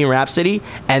of Bohemian Rhapsody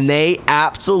and they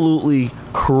absolutely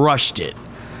crushed it.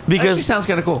 Actually Because sounds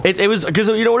kind of cool. it was because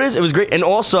you know what it is? It was great, and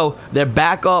also their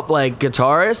backup like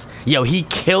guitarist, yo, he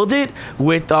killed it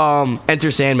with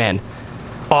Enter Sandman.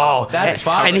 Oh, That's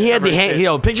fire. and he had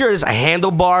the picture this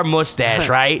handlebar mustache,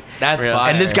 right? That's Real.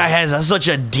 fire. And this guy has such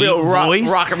a deep Real voice,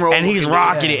 rock and roll and he's looking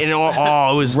rocking dude. it, and it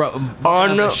was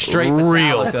straight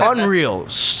unreal, Metallica. unreal,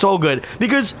 so good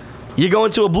because. You go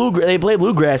into they play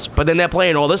bluegrass, but then they're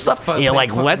playing all this stuff. And you're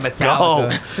like, Fucking let's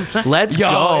Metallica. go. Let's Yo,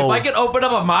 go. if I could open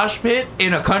up a mosh pit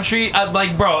in a country, I'd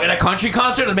like, bro, in a country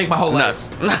concert, I'd make my whole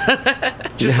Nuts.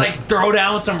 life. Just like throw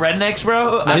down with some rednecks,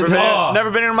 bro.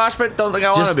 Never been in a mosh pit. Don't think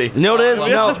I want to be. You know what it is?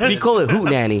 No, we call it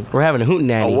hootenanny. We're having a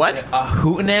hootenanny. A what? A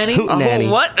hootenanny? Hootenanny.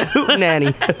 what? Hootenanny.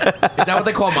 Is that what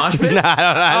they call mosh pit?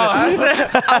 I don't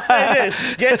know. I'll say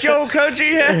this. Get your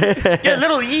country ass, your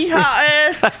little yeehaw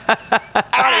ass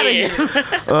out of here.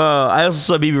 I also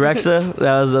saw BB Rexa.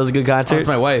 That was a good concert. That's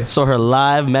my wife. Saw her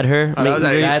live, met her. That was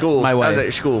at your That's school. my That was wife. at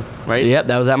your school, right? Yep,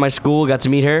 that was at my school. Got to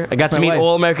meet her. I got to my meet wife.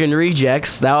 All American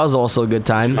Rejects. That was also a good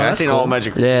time. I seen all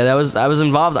Magic. Yeah, I was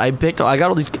involved. I got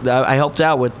all these. I helped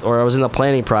out with, or I was in the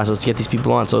planning process to get these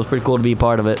people on. So it was pretty cool to be a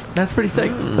part of it. That's pretty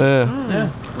sick.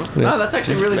 Yeah. No, that's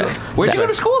actually really good. Where'd you go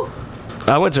to school?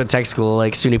 I went to a tech school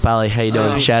like SUNY Poly. How you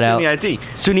doing? Shout out. SUNY IT.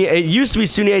 SUNY. It used to be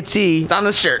SUNY IT. It's on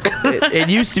the shirt. It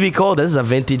used to be called. This is a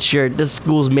vintage shirt. This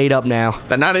school's made up now.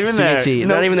 They're not even there. SUNY IT.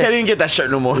 No, Not even can't there. even get that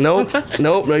shirt no more. Nope,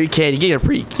 no, you can't. You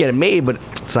get it made, but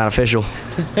it's not official.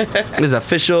 There's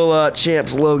official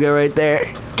Champs logo right there.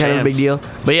 It's kind of a big Champs. deal.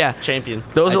 But yeah, Champion.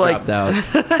 those I are like. dropped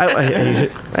out.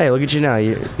 Hey, look at you now.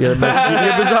 You're the best.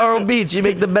 You're Bizarro Beats. You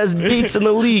make the best beats in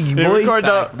the league, We boy. record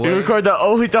Fact, boy. we record the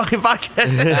Oh We Talking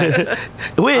podcast.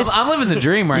 With I'm living the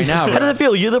dream right now, how does bro. it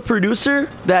feel? You're the producer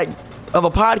of a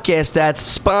podcast that's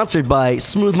sponsored by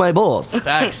Smooth My Balls.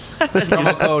 Facts.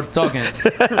 Promo code talking.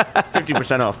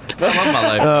 50% off. I love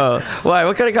my life. Why?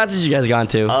 What kind of concerts you guys gone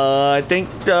to? I think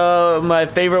my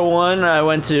favorite one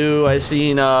I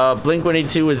seen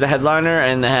Blink-182 was the headliner,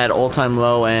 and they had All Time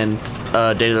Low and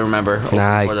Day to Remember.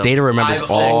 Nice. for them. Day to Remember's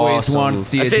I've always awesome. wanted to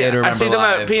see I a see, day to remember I see them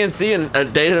live. at PNC, and a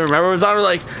Day to Remember was on. They're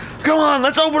like, "Come on,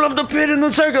 let's open up the pit in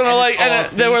the circle." And, And like, it's all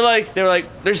and they were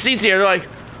like, "There's seats here." They're like,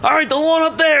 all right, the lawn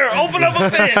up there, open up a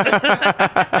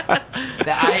pit.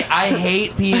 I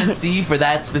hate PNC for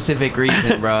that specific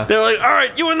reason, bro. They're like, all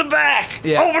right, you in the back,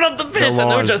 Yeah. open up the pits, and they're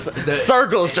lawn. just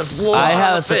circles, just lawn I on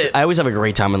have the such. pit. I always have a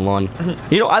great time in lawn.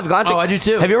 You know, I've gone to. Oh, I do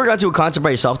too. Have you ever gone to a concert by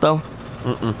yourself though?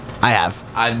 I have.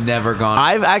 I've never gone.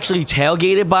 I've actually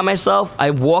tailgated by myself. I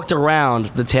walked around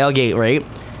the tailgate, right?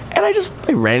 And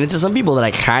I ran into some people that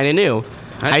I kind of knew.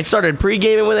 I started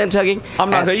pre-gaming with them, tailgating.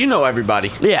 I'm not and- saying you know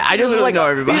everybody. Yeah, I just You was like, know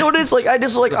everybody. you know what it is? Like, I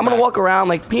just like, I'm gonna walk around.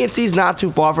 Like, PNC's not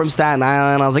too far from Staten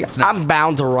Island. I was like, I'm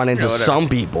bound to run into Yeah, whatever. some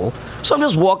people. So I'm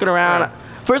just walking around. Yeah.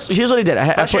 First, here's what I did. I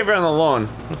Especially put- if you're on the lawn.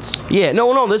 yeah,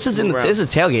 no, this is Around. this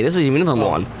is tailgate. This isn't even in the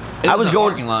lawn. This I is was in the going.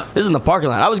 parking lot. This is in the parking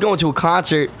lot. I was going to a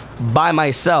concert by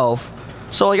myself.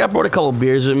 So like I brought a couple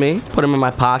beers with me, put them in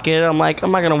my pocket. I'm like,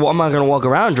 I'm not gonna walk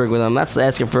around and drink with them. That's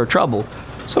asking for trouble.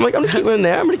 So I'm like, I'm gonna keep them in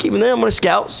there. I'm gonna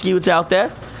scout, see what's out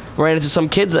there. Ran into some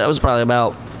kids that was probably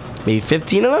about maybe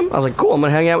 15 of them. I was like, cool. I'm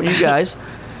gonna hang out with you guys.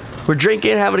 We're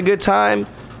drinking, having a good time.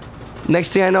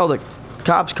 Next thing I know, the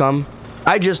cops come.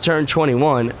 I just turned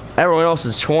 21. Everyone else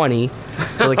is 20.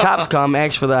 So the cops come,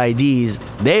 ask for the IDs.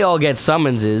 They all get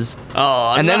summonses.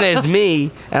 Oh, And then there's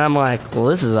me, and I'm like, well,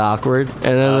 this is awkward. And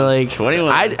then they're like,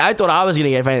 21. I thought I was gonna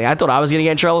get, if anything, I thought I was gonna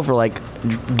get in trouble for like,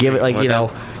 give it, like, What you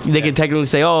know, they could technically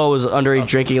say, oh, it was underage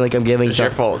drinking, like I'm giving. It's your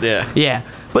stuff. fault, yeah. Yeah,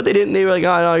 but they didn't. They were like,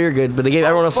 oh no, you're good. But they gave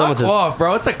everyone else Fuck summonses. off,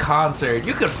 bro. It's a concert.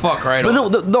 You could fuck right But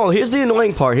off. no, here's the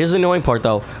annoying part.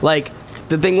 Though. Like,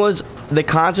 the thing was, the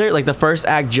concert, like the first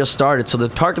act just started, so the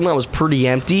parking lot was pretty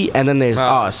empty, and then there's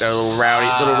us. They're a little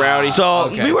rowdy. So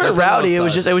Okay, we so weren't it's a little rowdy. It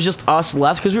was sus. just us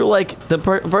left because we were like the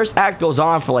first act goes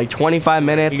on for like 25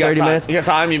 minutes, You got 30 time. minutes. You got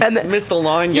time. You And then- missed the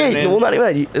line. Yeah, getting in. well, not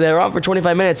even that. They're on for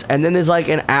 25 minutes, and then there's like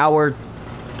an hour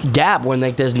gap when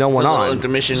like there's no one a little on.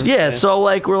 intermission. Yeah, Yeah. so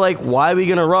like we're like, why are we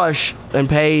gonna rush and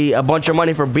pay a bunch of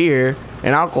money for beer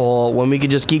and alcohol when we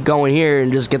could just keep going here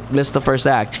and just miss the first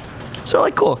act? So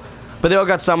like, cool. But they all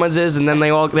got summonses, and then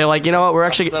they're like, you know what, we're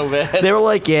actually. so bad. They were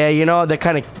like, yeah, you know, that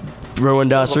kind of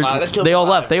ruined us. Killed the vibe. That killed They the all vibe.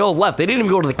 left. They all left. They didn't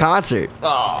even go to the concert.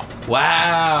 Oh.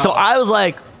 Wow. So I was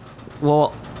like,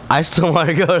 well, I still want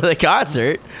to go to the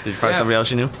concert. Did you find Yeah. somebody else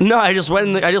you knew? No, I just went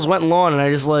in lawn, and I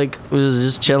just like was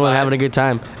just chilling, Vibe. having a good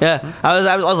time. Yeah,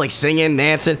 I was like singing,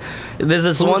 dancing. There's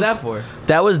this Who was one. that for?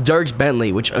 That was Dierks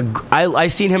Bentley, which I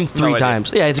seen him 3 idea.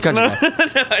 times. Yeah, it's a country guy.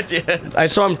 No idea. I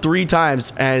saw him 3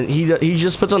 times, and he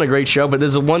just puts on a great show. But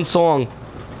there's a one song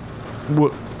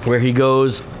where he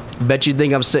goes, "Bet you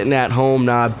think I'm sitting at home,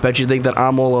 nah. Bet you think that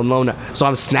I'm all alone." Nah. So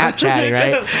I'm Snapchatting,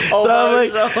 right? All so by I'm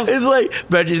like, himself. it's like,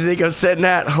 "Bet you think I'm sitting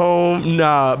at home,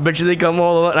 nah. Bet you think I'm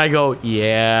all alone." And I go,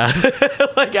 "Yeah,"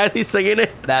 like as he's singing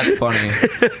it. That's funny.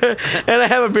 And I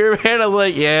have a beer in my hand. I was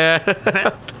like,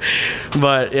 "Yeah."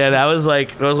 But yeah, that was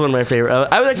one of my favorite.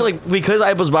 I was actually like, because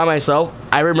I was by myself,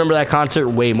 I remember that concert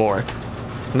way more.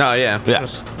 No, yeah. Yeah.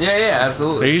 Yeah,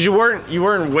 absolutely. Because you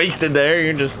weren't wasted there.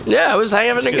 You're just. Yeah, I was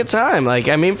having a good time. Like,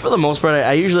 I mean, for the most part,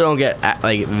 I usually don't get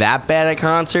like that bad at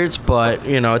concerts, but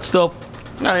you know, it's still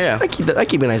No, yeah. I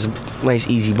keep a nice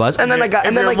easy buzz. And then I got if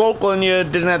and then you're like local and you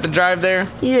didn't have to drive there.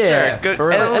 yeah, Sure, good. For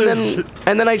real.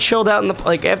 and then I chilled out in the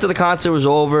like after the concert was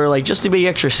over, like just to be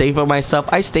extra safe with myself.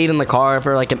 I stayed in the car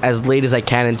for like as late as I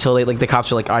can until like the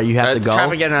cops are like, "All right, you have to go."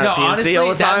 Traffic getting out No, of PNC honestly, all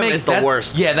the that time makes is the that's-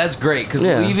 worst. Yeah, that's great because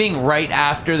Yeah. leaving right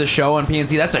after the show on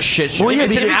PNC, that's a shit show. Well, yeah,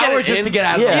 it's an because- hour Getting just in- to get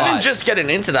out of yeah. the Even lot. just getting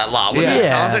into that lot with Yeah. the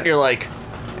Yeah. concert, you're like,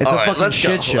 It's all a right, fucking let's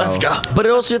shit go, show. Let's go. But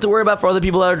also you have to worry about for other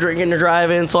people that are drinking or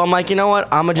driving. So I'm like, you know what?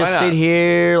 I'm gonna just Why not? sit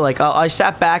here. Like I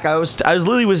sat back. I was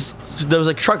literally there was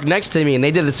a truck next to me and they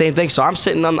did the same thing. So I'm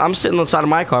sitting on the side of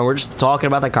my car. And we're just talking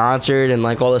about the concert and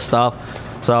like all this stuff.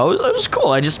 So it was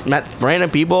cool. I just met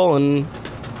random people and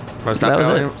that was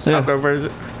it. Stop Yeah. going for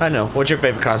it. I know. What's your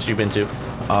favorite concert you've been to?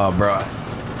 Oh, bro.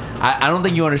 I don't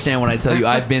think you understand when I tell you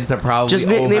I've been to probably just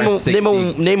over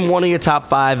 60. name one of your top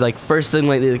 5 like first thing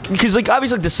like because like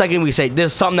obviously like the second we say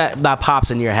there's something that pops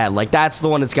in your head like that's the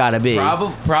one it's got to be.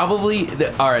 Probably.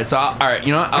 All right. So all right.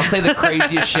 You know what? I'll say the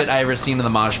craziest shit I ever seen in the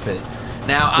mosh pit.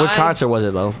 Now, Which concert was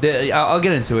it though? I'll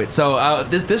get into it. So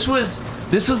this was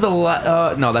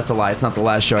the no, that's a lie. It's not the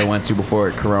last show I went to before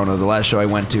Corona. The last show I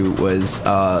went to was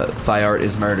Thigh Art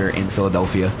is Murder in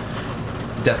Philadelphia.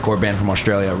 Deathcore band from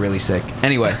Australia, really sick.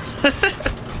 Anyway,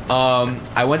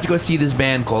 I went to go see this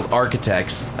band called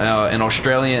Architects, an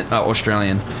Australian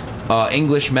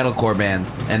English metalcore band,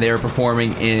 and they were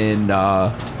performing in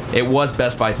it was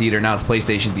Best Buy Theater, now it's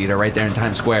PlayStation Theater, right there in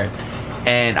Times Square.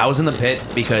 And I was in the pit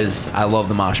because I love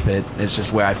the mosh pit. It's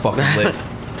just where I fucking live.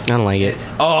 I don't like it.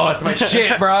 Oh, it's my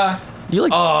shit, bruh. You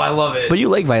like, Oh, I love it. but you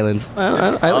like violence.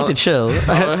 I like to chill.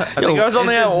 I think I was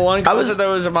only it's at just- one I was- concert that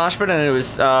was a mosh pit, and it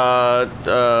was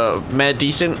Mad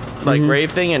Decent, like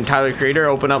rave thing, and Tyler Creator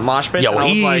opened up mosh pits. Yo, and I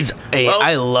was he's. like, Hey, well,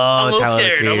 I I'm a love little Tyler the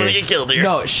scared. I'm gonna Creator. get killed here.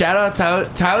 No, shout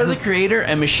out Tyler the Creator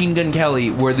and Machine Gun Kelly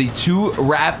were the two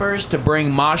rappers to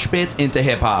bring mosh pits into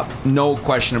hip hop. No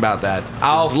question about that.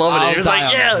 I was loving it. I'll He was die like,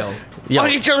 on that yeah, hill. Yo.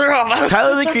 fuck each other off.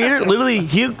 Tyler the Creator, literally,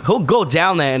 he'll go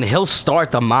down there and he'll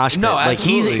start the mosh pit. No, like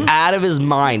he's absolutely. out of his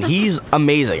mind. He's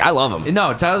amazing. I love him.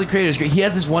 No, Tyler the Creator is great. He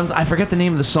has this one. I forget the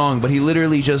name of the song, but he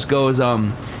literally just goes.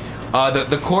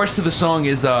 The chorus to the song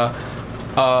is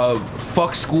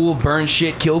fuck school, burn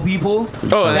shit, kill people.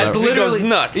 Oh, that's it literally goes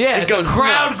nuts. Yeah, It goes the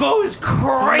crowd nuts. goes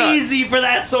crazy for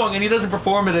that song, and he doesn't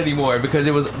perform it anymore because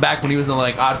it was back when he was in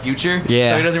like Odd Future.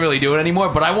 Yeah. so he doesn't really do it anymore.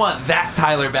 But I want that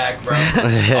Tyler back, bro.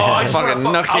 I just Fucking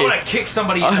want to nutcase. kick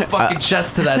somebody in the fucking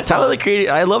chest to that Tyler song. the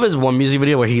Creator, I love his one music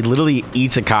video where he literally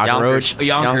eats a cockroach.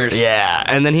 Yonkers. Yeah,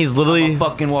 and then he's I'm literally, a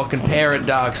fucking walking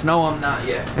paradox. No, I'm not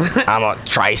yet. I'm a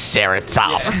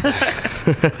triceratops.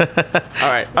 All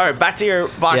right, back to your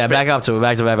mosh Yeah, pit. back up to it.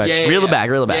 Back to back. Reel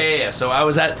it back. Yeah. So I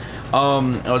was at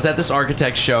this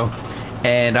Architect show,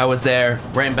 and I was there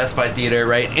right in Best Buy Theater,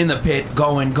 right in the pit,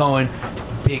 going.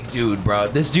 Big dude, bro.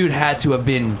 This dude had to have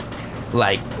been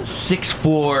like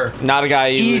 6'4", Not a guy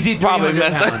you easy would probably 300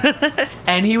 mess pounds.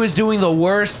 And he was doing the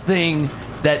worst thing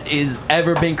that is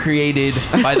ever been created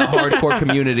by the hardcore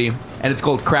community, and it's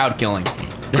called crowd killing.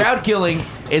 Crowd killing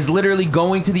is literally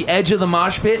going to the edge of the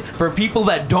mosh pit for people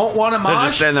that don't want to mosh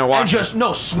just standing there and watching.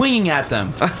 just swinging at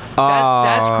them. That's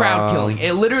crowd killing.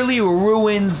 It literally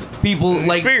ruins people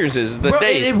like experiences, the Bro,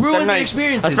 days, it ruins the the nights.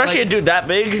 experiences, Especially like- a dude that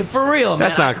big. for real, man.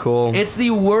 That's not cool. It's the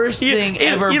worst thing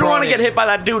ever. You don't want to brought get in. hit by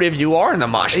that dude if you are in the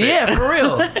mosh pit. Yeah, for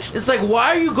real. It's like,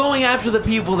 why are you going after the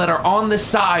people that are on the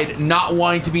side, not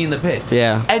wanting to be in the pit?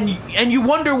 Yeah. And you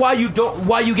wonder why you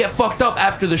get fucked up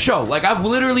after the show. Like, I've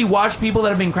literally watched people that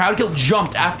have been crowd killed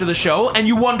jumped after the show, and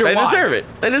you wonder They why. deserve it.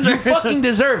 They You deserve it. fucking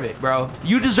deserve it, bro.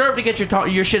 You deserve to get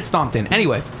your shit stomped in.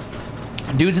 Anyway.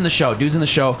 Dude's in the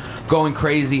show, going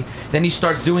crazy. Then he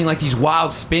starts doing like these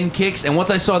wild spin kicks, and once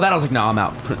I saw that, I was like, "No, I'm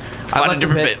out." I left the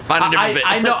different pit. Find a different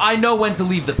pit. I know when to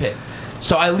leave the pit.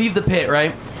 So I leave the pit,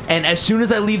 right? And as soon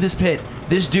as I leave this pit,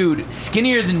 this dude,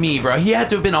 skinnier than me, bro, he had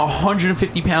to have been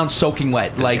 150 pounds soaking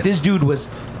wet. Like, this dude was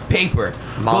paper.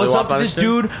 Molly Goes walk up by to this this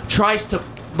dude, tries to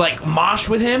like mosh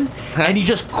with him, and he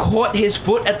just caught his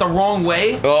foot at the wrong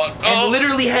way, Oh. and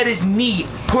literally had his knee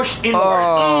pushed inward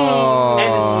Oh.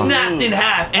 and snapped in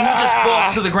half, and he just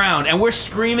falls to the ground. And we're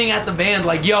screaming at the band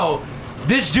like, "Yo,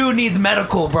 this dude needs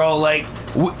medical, bro! Like,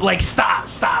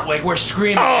 stop! Like, we're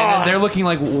screaming, and then they're looking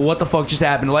like, "What the fuck just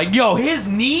happened?" Like, "Yo, his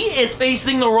knee is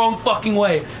facing the wrong fucking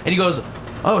way," and he goes,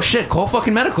 "Oh shit, call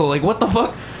fucking medical! Like, what the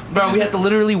fuck?" Bro, we had to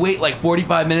literally wait like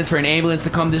 45 minutes for an ambulance to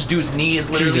come. This dude's knee is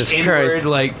literally Jesus inward. Christ.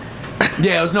 Like,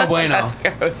 yeah, it was no bueno. That's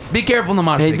gross. Be careful in the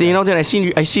mosh Hey, pit, you know, guys.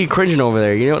 dude, I see you cringing over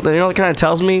there. You know that kind of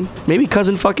tells me maybe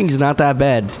cousin fucking's not that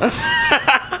bad.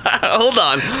 Hold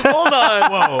on.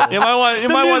 Whoa. You might want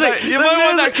that. You might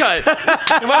want that cut.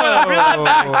 You might want to reel that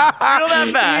back. Reel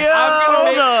that back.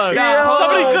 Hold on. Nah,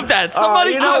 Somebody hold clip that.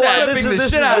 Somebody you know clip what? that. Clipping the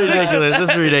This shit is out of that. ridiculous. This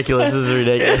is ridiculous. This is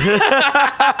ridiculous.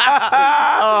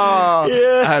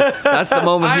 That's the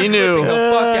moment he I'm knew. flipping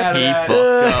the fuck out of He that.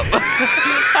 fucked up.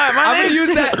 Hi, my I'm name's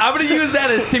gonna use that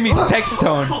as Timmy's text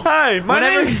tone. Hi, my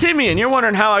Whenever- name's Timmy, and you're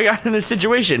wondering how I got in this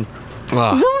situation.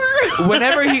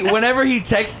 Whenever he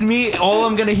texts me, all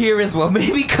I'm gonna hear is, "Well,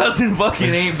 maybe cousin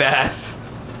fucking ain't bad."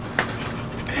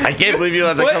 I can't believe you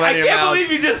let that What? come out I of your can't mouth.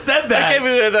 believe you just said that. I can't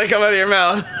believe you let that come out of your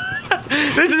mouth.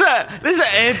 This is an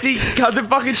anti-cousin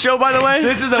fucking show, by the way.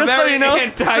 This is a just so very you know,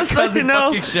 anti-cousin just so you know,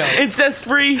 fucking show. incest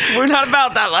free. We're not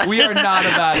about that life. We are not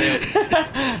about it.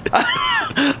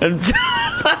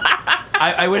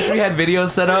 I wish we had videos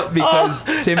set up because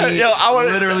Timmy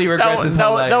literally regrets his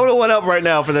whole life. That would have went up right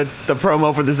now for the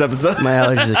promo for this episode. My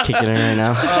allergies are kicking in right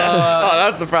now. Oh,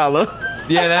 that's the problem.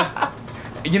 Yeah, that's.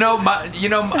 I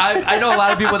know a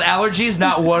lot of people with allergies.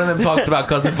 Not one of them talks about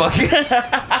cousin fucking.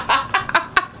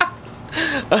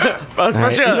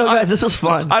 Especially, You know, guys, this was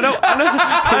fun. I know. You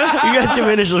guys can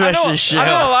finish the rest of the show. I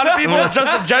know a lot of people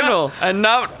just in general, and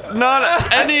not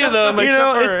any of them. You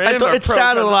know, it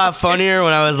sounded a lot funnier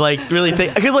when I was like really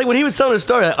thinking, because like when he was telling the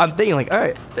story, I'm thinking like, all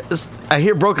right, I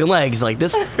hear broken legs, like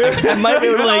this, I might be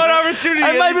able to like, An opportunity.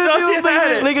 I might be to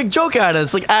able to make a joke out of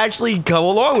this, like actually go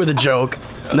along with the joke.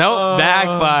 No,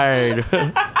 backfired.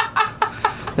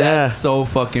 That's so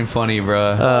fucking funny, bro.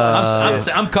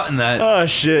 I'm cutting that. Oh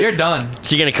shit. You're done.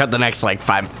 So you're gonna cut the next like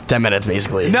 5-10 minutes,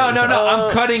 basically. No.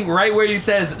 I'm cutting right where he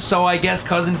says, so I guess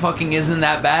cousin fucking isn't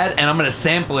that bad, and I'm gonna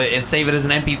sample it and save it as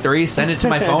an MP3, send it to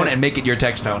my phone, and make it your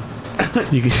text tone.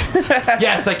 You can-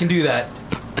 Yes, I can do that.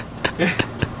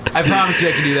 I promise you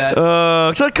I can do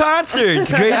that. So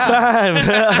concerts, great time.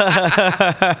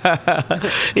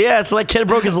 Yeah, so that kid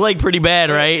broke his leg pretty bad,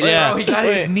 right? Bro, he got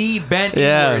his Wait. knee bent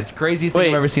Yeah. inwards. Craziest thing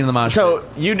I've ever seen in the mosh So pit.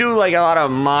 you do like a lot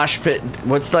of mosh pit.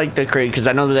 What's like the crazy? Because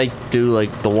I know they do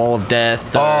like the Wall of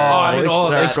Death. I did all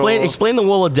of that. Explain the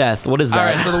Wall of Death. What is that? All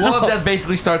right, so the Wall of Death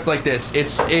basically starts like this.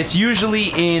 It's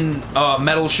usually in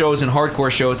metal shows and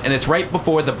hardcore shows, and it's right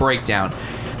before the breakdown.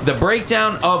 The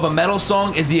breakdown of a metal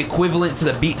song is the equivalent to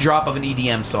the beat drop of an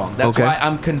EDM song. That's Okay. why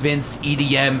I'm convinced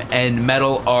EDM and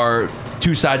metal are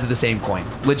two sides of the same coin.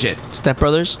 Legit. Step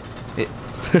Brothers.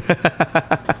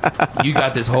 You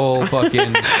got this whole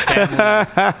fucking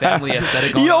family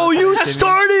aesthetic going Yo, on. you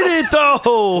started it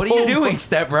though. What are you doing,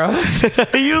 step bro?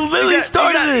 You literally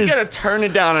started You this. gotta turn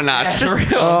it down a notch. Yeah, Just, real.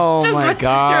 Oh just my like-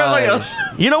 god! You're like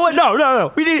You know what?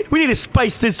 No. We need to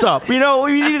spice this up. You know,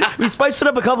 we spiced it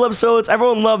up a couple episodes.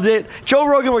 Everyone loved it. Joe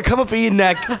Rogan, we're coming for your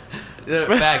neck.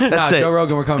 Facts. That's Nah, it. Joe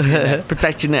Rogan, we're coming to that.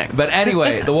 protect your neck. But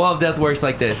anyway, the Wall of Death works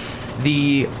like this.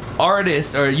 The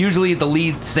artist, or usually the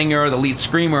lead singer or the lead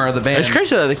screamer of the band. It's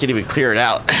crazy that they can even clear it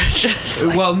out. It's just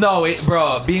like, Well, no,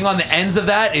 bro, being on the ends of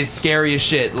that is scary as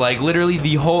shit. Like, literally,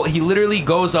 he literally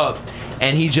goes up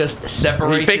and he just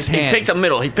separates his he hands. picks a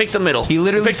middle. He picks a middle. He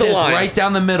literally picks a sits line. right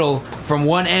down the middle from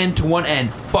one end to one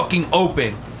end, fucking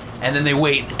open. And then they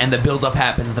wait, and the build-up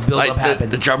happens, and the build-up Like happens.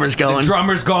 the drummer's going. The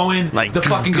drummer's going, Like- the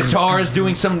fucking guitar is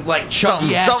doing some, like,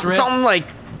 chucky-ass riff. something like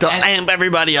to And amp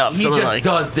everybody up. He something just like,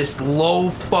 does this low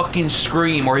fucking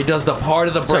scream, or he does the part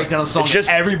of the breakdown of the song. it's just-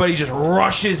 Everybody just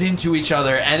rushes into each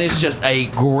other, and it's just a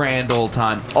grand old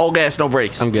time. all gas, no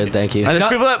brakes. I'm good, thank you. And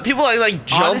there's No- people that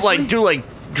jump, Honestly? like do like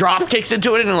drop kicks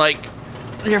into it, and like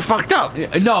you're fucked up.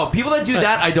 No, people that do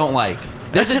that, I don't like.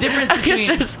 There's a difference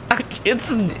between.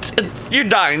 it's you're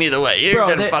dying either way. You're Bro,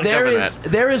 getting fucked up in that.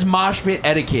 there is mosh pit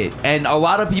etiquette, and a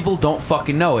lot of people don't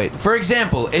fucking know it. For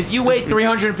example, if you weigh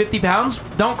 350 pounds,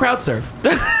 don't crowd surf.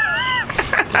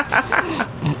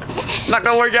 Not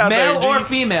gonna work out. Male there, or G.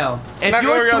 female. If Not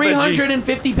gonna you're work out there, G.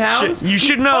 350 pounds, You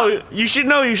should know. You should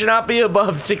know. You should not be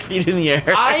above 6 feet in the air.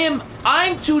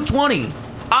 I'm 220.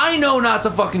 I know not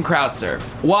to fucking crowd surf.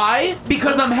 Why?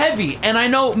 Because I'm heavy, and I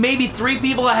know maybe 3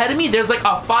 people ahead of me. There's like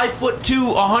a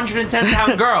 5'2",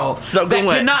 110-pound girl Soaking that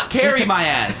wet. cannot carry my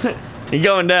ass, You're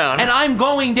going down. and I'm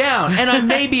going down, and I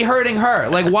may be hurting her.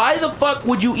 Like, why the fuck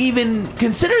would you even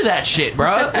consider that shit,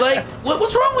 bro? Like,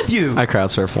 what's wrong with you? I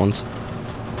crowd surf once.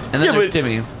 And then Yeah, there's but-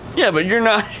 Timmy. yeah, but you're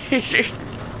not. You're a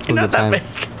not good that time. big.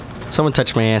 Someone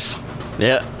touched my ass.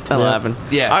 Yeah, that'll Yeah. happen.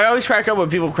 Yeah. I always crack up when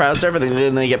people crowd surf and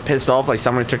then they get pissed off, like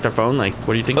somebody took their phone. Like,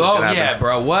 what do you think? was Oh gonna happen? yeah,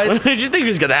 bro. What What? did you think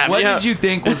was gonna happen? What Yeah. did you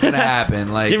think was gonna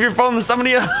happen? Like, Give your phone to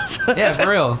somebody else. yeah, for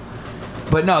real.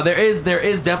 But no, there is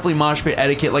definitely mosh pit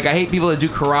etiquette. Like, I hate people that do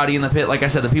karate in the pit. Like I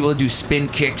said, the people that do spin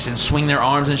kicks and swing their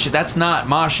arms and shit. That's not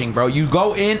moshing, bro. You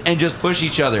go in and just push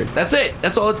each other. That's it.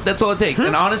 That's all it takes.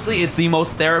 And honestly, it's the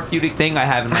most therapeutic thing I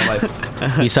have in my life.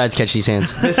 Besides, catch these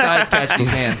hands. Besides catch these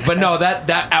hands. But no, that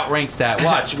outranks that.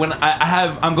 Watch, when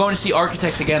I'm going to see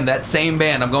Architects again, that same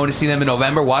band. I'm going to see them in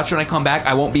November. Watch when I come back.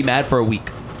 I won't be mad for a week.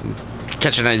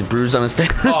 Catch a nice bruise on his face.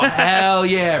 Oh hell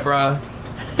yeah, bro.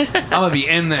 I'm gonna be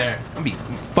in there. I'm gonna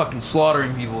be fucking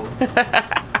slaughtering people.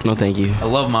 No, thank you. I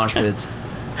love mosh pits.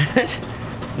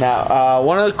 Now,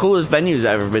 one of the coolest venues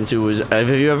I've ever been to was. Have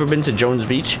you ever been to Jones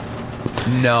Beach?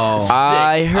 No.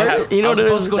 I heard. You know, I was supposed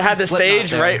there's to go They had see the Slipknot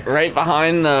stage there. right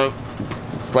behind the,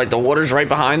 like the water's right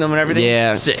behind them and everything.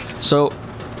 Yeah. Sick. So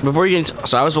before you get into,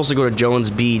 so I was supposed to go to Jones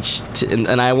Beach, and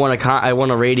I won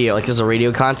a radio, like there's a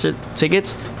radio concert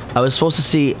tickets. I was supposed to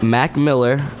see Mac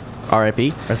Miller,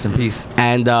 R.I.P., Rest in peace.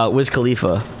 and Wiz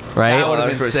Khalifa, right? That would that have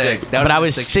was been pretty sick. sick. That would've But I been a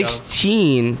was sick show.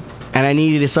 16, and I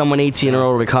needed someone 18 or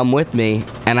older to come with me,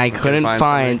 and I couldn't find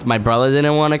find. somebody. My brother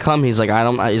didn't want to come. He's like,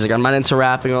 He's like, I'm not into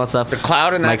rapping and all that stuff. The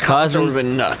cloud in that My concert would cousins- have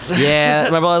been nuts. Yeah,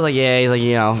 my brother's like, yeah. He's like,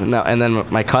 you know, no. And then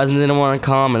my cousins didn't want to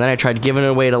come, and then I tried giving it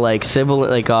away to like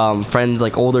friends,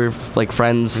 like older like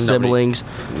friends, Nobody- siblings.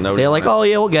 nobody They're like, wanted oh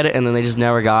yeah, we'll get it, and then they just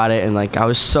never got it, and like I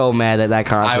was so mad at that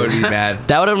concert. I would be mad.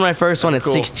 That would have been my first one at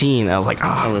Cool. 16. I was like,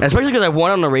 ah, would've- especially because I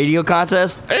won on the radio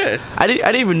contest. Yeah, I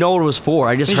didn't even know what it was for.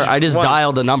 I just won.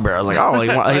 dialed the number. I was like, oh, like,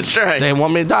 That's right. they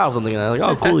want me to dial something. And I was like,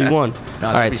 oh, cool, you won. All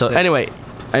that'd right, be so sick. anyway,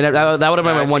 that would have been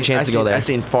my I one seen- chance to go there. I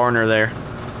seen Foreigner there.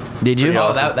 Did you? Pretty Oh,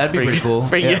 awesome. that'd be pretty cool.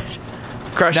 Pretty Yeah.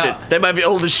 good. Crushed No. it. They might be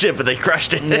old as shit, but they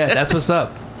crushed it. Yeah, that's what's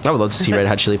up. I would love to see Red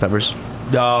Hot Chili Peppers.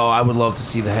 No, I would love to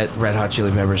see the Red Hot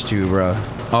Chili Peppers too, bro.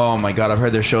 Oh my god, I've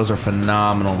heard their shows are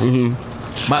phenomenal.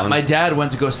 My dad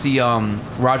went to go see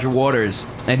Roger Waters,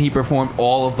 and he performed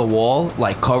all of The Wall,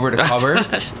 like cover to cover.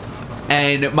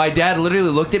 And my dad literally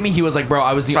looked at me. He was like, "Bro,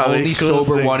 I was the only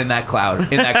sober one in that crowd."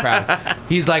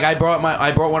 He's like, "I brought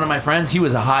one of my friends. He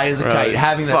was high as a kite,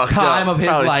 having the time of his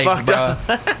life, bro."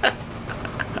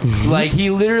 Like,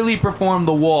 he literally performed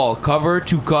The Wall cover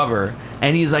to cover.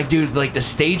 And he's like, dude, like the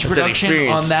stage production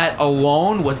on that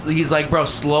alone was, he's like, bro,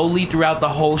 slowly throughout the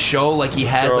whole show, like he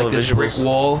has like this brick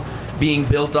wall being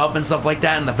built up and stuff like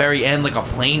that. And the very end, like a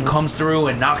plane comes through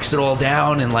and knocks it all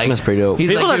down. And like, that's pretty dope.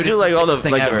 People like, that do like all the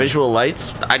visual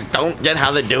lights, I don't get how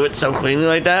they do it so cleanly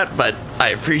like that, but I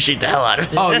appreciate the hell out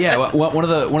of it. Oh yeah, one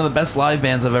of the best live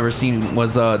bands I've ever seen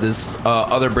was this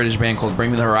other British band called Bring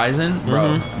Me the Horizon.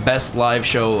 Bro, best live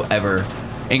show ever.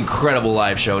 Incredible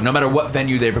live show, no matter what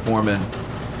venue they perform in.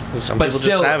 Some people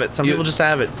just have it. Some people just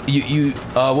have it.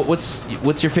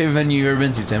 What's your favorite venue you've ever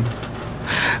been to, Tim?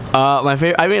 My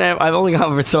favorite. I mean, I've only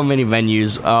gone for so many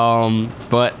venues.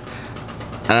 But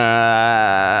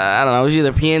I don't know. It was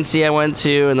either PNC I went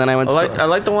to, and then I went. I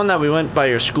like the one that we went by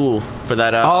your school for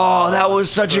that. That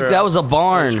was that was a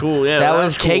barn. That was cool. Yeah, that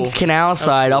was Cakes Canal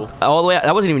side cool. up all the way.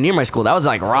 That wasn't even near my school. That was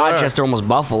like Rochester, almost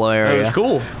Buffalo area. That was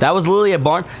cool. That was literally a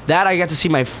barn. That I got to see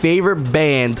my favorite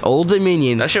band, Old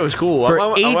Dominion. That shit was cool. For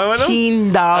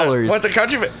 $18. What's the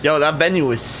country? Yo, that venue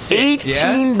was sick.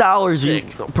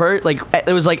 $18 per, like,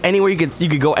 it was like anywhere you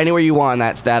could go anywhere you want.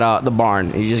 That's the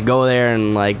barn. You just go there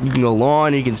and like you can go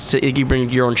lawn. You can sit. You can bring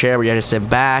your own chair, but you had to sit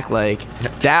back. Like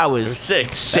that was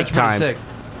sick. Sick time. Sick.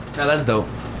 No, that's dope.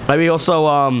 I mean, also,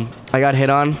 I got hit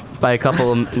on by a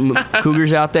couple of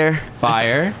cougars out there.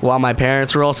 Fire. While my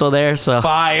parents were also there, so.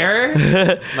 Fire.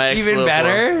 Even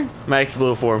better. My ex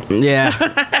blew for him. Yeah.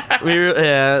 Even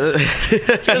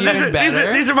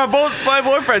better. These are my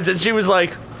boyfriends, and she was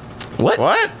like, "What?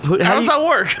 What? How does that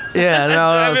work?" Yeah, no.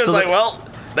 I was like, "Well,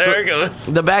 there it goes."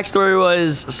 The backstory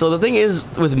was, so the thing is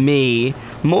with me,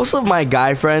 most of my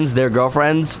guy friends, their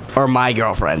girlfriends, are my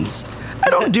girlfriends. I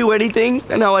don't do anything.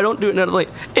 No, I don't do it. Like,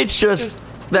 it's just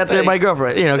that they're my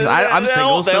girlfriend. You know, because I'm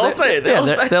single. They all say it.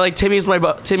 They're like, Timmy's my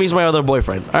other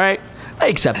boyfriend. All right, I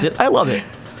accept it. I love it.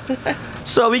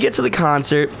 So we get to the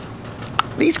concert.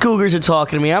 These cougars are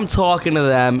talking to me. I'm talking to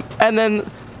them, and then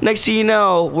next thing you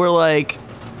know, we're like,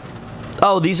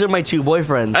 "Oh, these are my two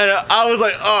boyfriends." And I was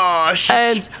like, "Oh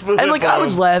shit!" And like I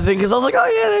was laughing because I was like, "Oh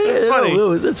yeah, it's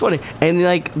funny. That's funny." And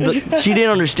like she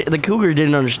didn't understand. The cougar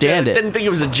didn't understand it. Didn't think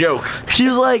it was a joke. She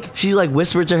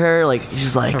whispered to her, like,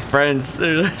 she's like, her friends.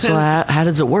 "So how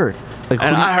does it work?" Like,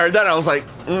 and I heard that, I was like,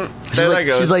 there that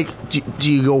goes. She's like,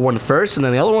 do you go one first and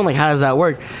then the other one? Like, how does that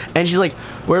work? And she's like,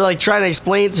 we're like trying to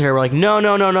explain to her. We're like, no.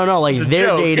 Like,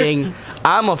 they're dating.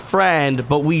 I'm a friend,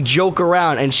 but we joke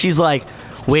around. And she's like,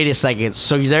 wait a second.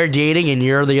 So they're dating and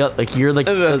you're the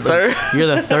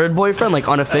third boyfriend, like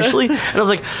unofficially? And I was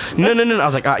like, no. I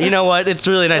was like, you know what? It's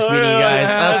really nice meeting you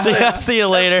guys. I'll see you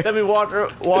later. Then we walked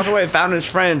away and found his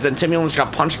friends, and Timmy almost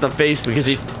got punched in the face because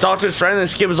he talked to his friend, and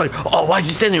this kid was like, "Oh, why is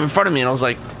he standing in front of me?" And I was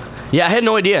like, yeah, I had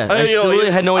no idea. I really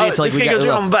had no idea until like this we kid got goes,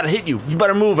 "I'm about to hit you. You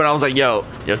better move." And I was like, "Yo,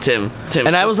 Tim."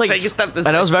 And I was like, take a step this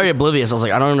and I was very oblivious. I was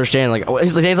like, I don't understand. Like,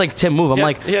 he's like, Tim, move. I'm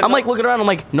like looking around. I'm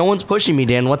like, no one's pushing me,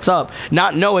 Dan. What's up?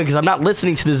 Not knowing because I'm not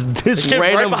listening to this kid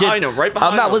random right behind kid. him. Right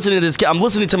behind I'm not listening to this kid. I'm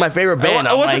listening to my favorite band.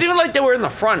 It wasn't even like they were in the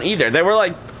front either. They were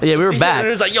like, yeah, we were back. And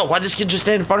it was like, "Yo, why'd this kid just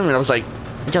stand in front of me?" And I was like,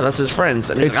 "Yeah, that's his friends."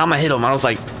 And he's like, "I'm gonna hit him." I was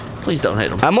like, "Please don't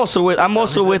hit him." I'm also with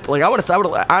like I would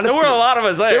honestly. There were a lot of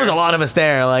us there. There was a lot of us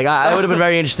there. Like I would have been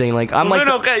very interesting. Like I'm like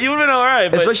okay. You would have been all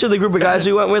right. Especially the group of guys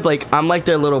we went with. Like I'm like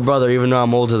their little brother, even though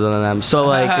I'm older than them. So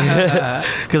like,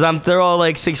 because they're all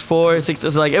like 6'4",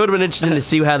 6'. So like it would have been interesting to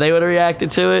see how they would have reacted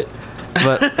to it.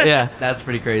 But yeah, that's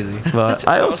pretty crazy. But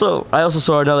I also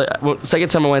saw another. Second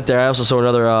time I went there, I also saw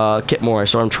another Kip Moore. I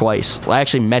saw him twice. I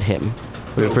actually met him.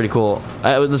 It was pretty cool.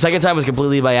 The second time was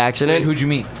completely by accident. Wait, who'd you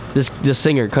meet? This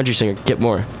singer, country singer, Kip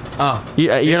More. Oh,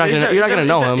 you're not gonna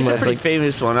know him. He's a pretty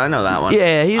famous one. I know that one.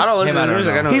 Yeah, I don't listen to his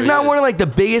music. I know he's not one of like the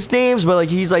biggest names, but like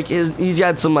he's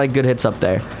got some like good hits up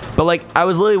there. But like I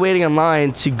was literally waiting in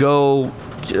line to go.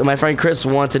 My friend Chris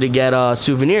wanted to get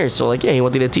souvenirs, so like he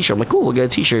wanted to get a T-shirt. I'm like, cool, we'll get a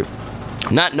T-shirt.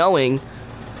 Not knowing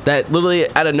that literally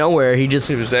out of nowhere he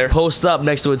was there, posts up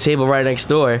next to a table right next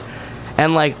door.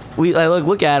 And like I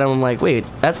look at him, I'm like, wait,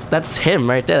 that's him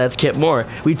right there. That's Kip Moore.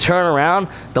 We turn around,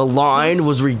 the line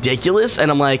was ridiculous,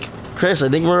 and I'm like, Chris, I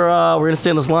think we're gonna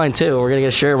stay in this line too. We're gonna get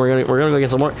a shirt. We're gonna go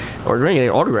get some more, or we're gonna get an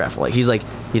autograph. Like he's like,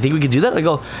 you think we could do that? I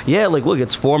go, yeah. Like look,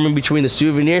 it's forming between the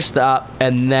souvenir stop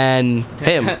and then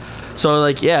him. So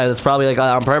like, yeah, it's probably like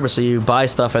on purpose. So you buy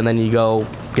stuff and then you go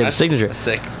get the signature. That's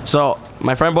sick. So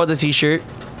my friend bought the T-shirt.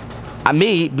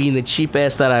 Me being the cheap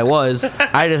ass that I was,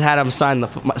 I just had him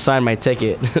sign my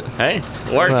ticket. Hey,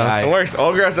 works. Well, It works.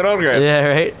 Autographs and autographs. Yeah,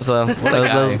 right. So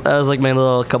that was like my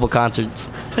little couple concerts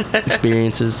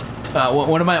experiences.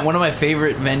 One of my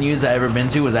favorite venues I ever been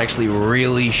to was actually a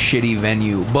really shitty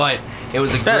venue, but it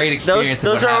was a great experience.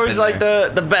 Those of are what always like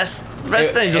happened the best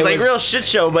It- things. it It's like was- real shit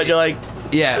show, but you're like, there.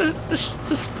 Yeah. this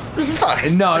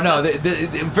sucks. No,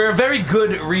 for a very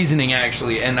good reasoning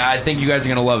actually, and I think you guys are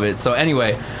gonna love it. So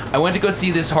anyway, I went to go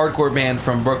see this hardcore band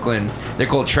from Brooklyn. They're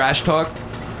called Trash Talk,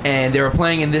 and they were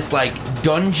playing in this like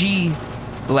dungy,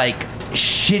 like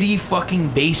shitty fucking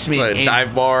basement. Like a in-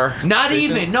 dive bar. Not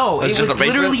basement? even, no. It's It just was a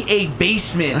basement? literally a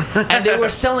basement, and they were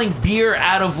selling beer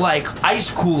out of like ice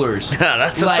coolers. Yeah,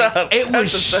 that's what's like up. it was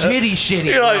That's what's up. shitty,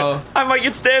 You're bro. like, I might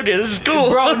get stabbed here. This is cool.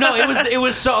 Bro, no, it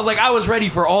was so like I was ready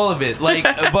for all of it. Like,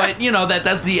 but you know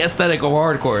that's the aesthetic of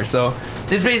hardcore. So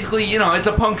it's basically it's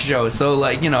a punk show. So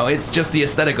like it's just the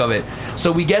aesthetic of it.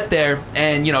 So we get there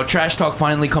and Trash Talk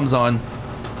finally comes on,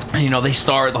 and they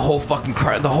start the whole fucking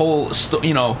the whole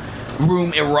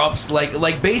room erupts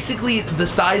like basically the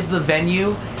size of the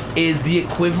venue is the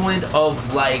equivalent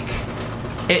of like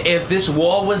if this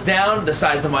wall was down the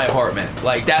size of my apartment.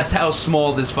 Like that's how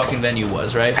small this fucking venue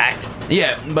was, right? Packed.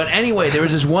 Yeah, but anyway, there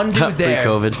was this one dude there.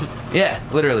 Pre-COVID. Yeah,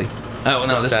 literally. Oh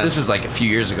no, this was like a few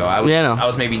years ago. I was Yeah, I know. I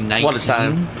was maybe 19. What a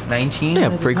time. 19. Yeah,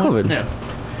 at this pre-COVID. point?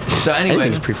 Yeah. So anyway,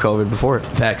 Anything's pre-COVID before it.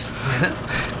 facts.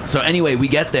 So anyway, we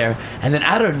get there, and then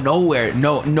out of nowhere,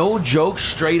 no joke,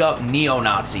 straight up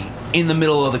neo-Nazi in the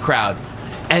middle of the crowd,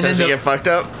 and Does he then get fucked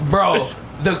up? bro,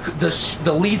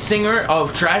 the lead singer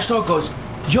of Trash Talk goes,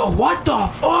 "Yo, what the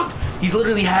fuck?" He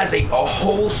literally has a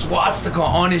whole swastika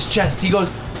on his chest. He goes,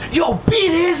 "Yo,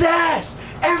 beat his ass!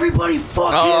 Everybody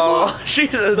fuck him up!" Oh,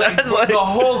 Jesus. That's like, The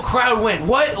whole crowd went,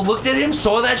 what? Looked at him,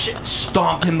 saw that shit,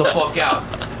 stomped him the fuck out.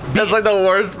 that's like the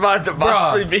worst spot to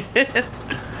possibly be in.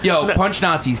 Yo, punch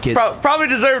Nazis, kids. Probably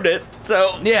deserved it.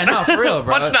 So Yeah, no, for real,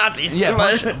 bro. Punch Nazis. Yeah,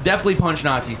 definitely punch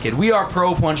Nazis, kid. We are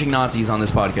pro punching Nazis on this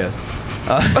podcast.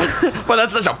 But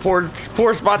that's such a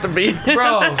poor spot to be in.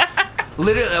 Bro,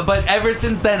 literally, but ever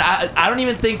since then, I don't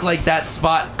even think like that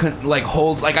spot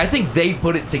holds. Like I think they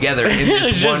put it together in It's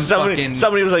this just one fucking.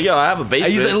 somebody was like, "Yo, I have a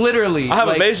basement. He's literally. I have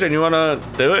like, a basement. You want to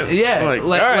do it?" Yeah, I'm like, "All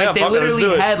right, yeah, they fuck it, let's literally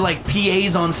do it." had like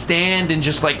PAs on stand and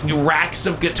just like racks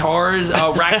of guitars,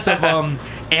 racks of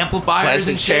amplifiers Plastic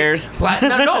and shit. chairs.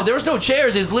 No, there was no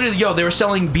chairs. It's literally they were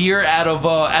selling beer out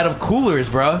of coolers,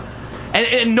 bro.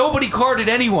 And nobody carded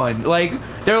anyone. Like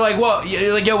they're like, "Well,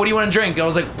 like yo, what do you want to drink?" I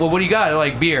was like, "Well, what do you got?" They're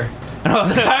like, "Beer." And I was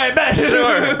like, "All right,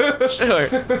 bet."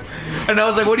 Sure. And I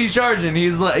was like, "What are you charging?"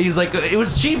 He's like, it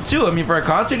was cheap too. I mean, for a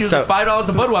concert, he was So- like $5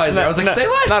 a Budweiser. I was like, "Say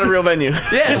less." Not a real venue.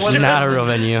 Yeah, it It's wasn't not a real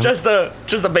venue. Just the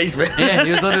basement. Yeah,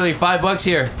 he was literally $5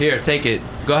 here. Here, take it.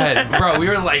 Go ahead, bro. We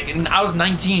were like, I was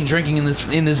 19, drinking in this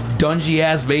dungy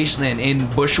ass basement in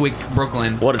Bushwick,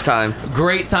 Brooklyn. What a time.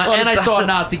 Great time, What a and I saw a time.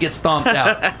 Nazi get stomped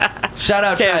out. Shout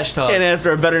out Trash Talk. Can't ask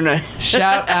for a better night.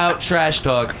 Shout out Trash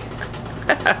Talk.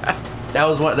 That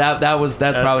was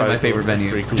that's probably probably my cool. favorite That's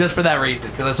venue, pretty cool. just for that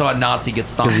reason, because I saw a Nazi get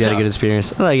stomped Because you had a out. good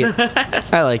experience. I like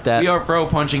it. I like that. We are pro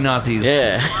punching Nazis.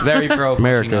 Yeah. Very pro punching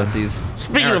America. Nazis.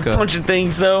 Speaking America. of punching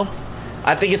things, though,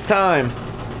 I think it's time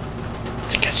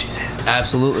to catch his hands.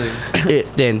 Absolutely.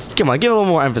 Dan, come on, give a little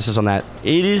more emphasis on that.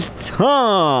 It is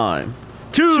time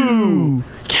to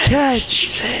catch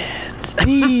his hands.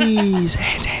 These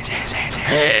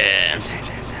hands.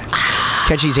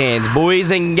 Catch these hands, boys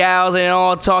and gals, and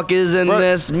all talkers in Bro-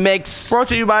 this mix. Brought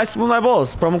to you by Smooth My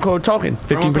Balls. Promo code TALKING.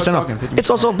 15% off. It's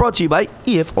also brought to you by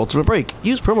EF Ultimate Break.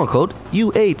 Use promo code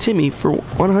UATimmy for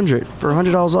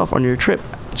 $100 off on your trip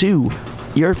to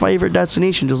your favorite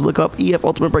destination. Just look up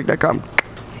efultimatebreak.com.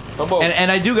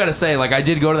 And I do gotta say, like, I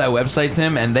did go to that website,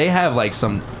 Tim, and they have like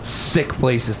some sick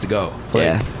places to go. Like,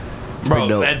 Yeah. bro, Pretty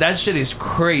dope. that shit is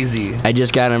crazy. I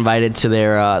just got invited to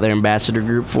their ambassador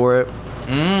group for it.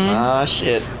 Ah,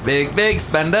 shit. Big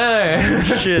spender.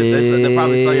 Shit. They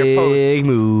probably saw your post. Big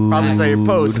move. Probably saw your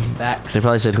post. Facts. They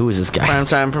probably said, "Who is this guy?"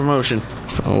 Primetime promotion.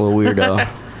 A little weirdo.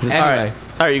 Anyway,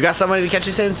 All right, you got somebody to catch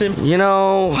his hands, Tim? You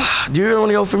know, do you really want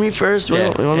to go for me first?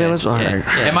 Yeah, You want me on this one? yeah, All right.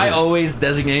 yeah. am I always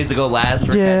designated to go last?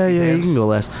 For Yeah, Cassie's you hands? can go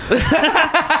last.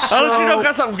 Unless you don't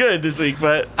got something good this week,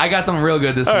 but I got something real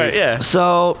good this all week. right, yeah.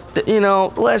 So, the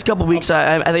last couple weeks,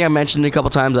 I think I mentioned a couple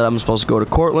times that I'm supposed to go to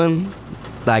Cortland.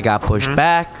 That got pushed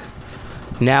back.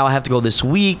 Now I have to go this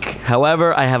week.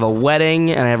 However, I have a wedding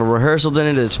and I have a rehearsal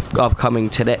dinner that's upcoming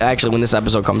today. Actually, when this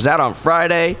episode comes out on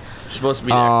Friday. You're supposed to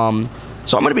be there.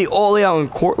 So I'm gonna be all the way out in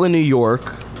Cortland, New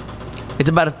York. It's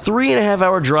about a 3.5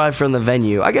 hour drive from the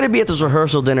venue. I gotta be at this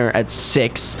rehearsal dinner at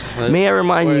 6. May I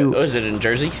remind you? Was it in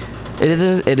Jersey? It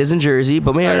is in Jersey,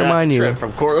 but may I remind you? Trip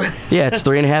from Cortland. Yeah, it's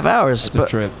 3.5 hours. It's a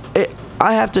trip.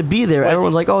 I have to be there.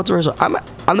 Everyone's like, "Oh, it's a rehearsal."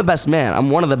 I'm the best man. I'm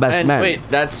one of the best And men. wait,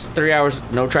 that's 3 hours,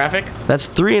 no traffic? That's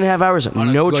 3.5 hours, On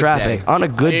a no good traffic day. on a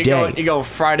good day. You go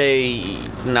Friday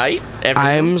night?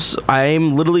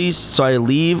 I'm literally, so I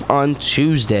leave on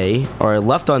Tuesday, or I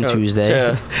left on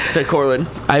Tuesday. To Cortland.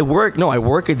 I work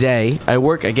a day. I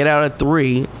get out at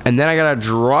 3, and then I gotta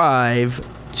drive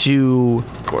to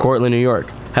Cortland, New York.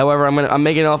 However, I'm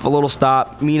making off a little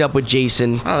stop, meet up with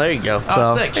Jason. Oh, there you go.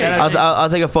 Oh, sick. Shout out I'll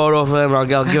take a photo of him. I'll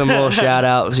give him a little shout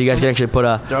out so you guys can actually put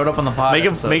a. Throw it up on the pod. Make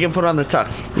him put on the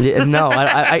tux. Yeah, no,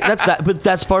 but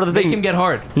that's part of the Make thing. him get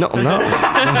hard. No. We're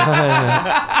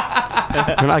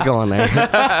not going there.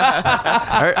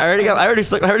 I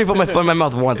already put my foot in my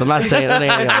mouth once. I'm not saying that.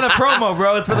 It's for the promo,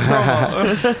 bro. It's for the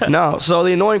promo. No. So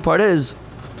the annoying part is,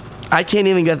 I can't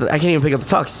even pick up the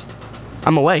tux.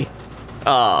 I'm away.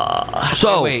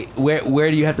 So wait, where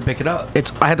do you have to pick it up?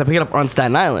 I have to pick it up on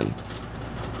Staten Island.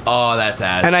 Oh, that's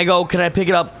ass. And I go, can I pick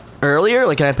it up earlier?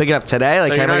 Like, can I pick it up today?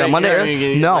 Like, So can I pick it up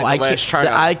Monday? No, I can't.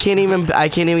 I can't even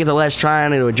get the last try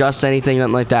on it to adjust anything,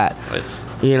 nothing like that.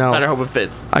 You know, Better hope it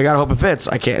fits. I gotta hope it fits.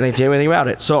 I can't do anything about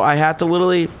it. So I have to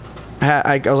literally.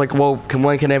 I was like, well,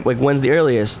 when's the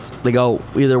earliest? They go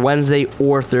either Wednesday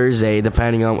or Thursday,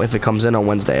 depending on if it comes in on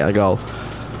Wednesday. I go.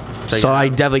 So I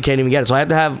definitely can't even get it. So I have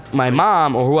to have my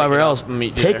mom or whoever else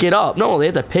pick it up. No, they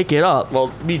have to pick it up.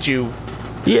 Well, meet you.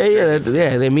 Yeah.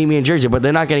 They meet me in Jersey, but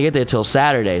they're not gonna get there till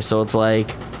Saturday. So it's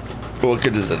like, What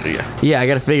good does that do you? yeah, I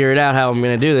gotta figure it out how I'm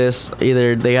gonna do this.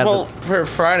 Either they have. Well, for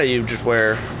Friday, you just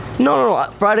wear. No.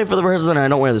 Friday for the rehearsal, then I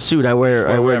don't wear the suit. I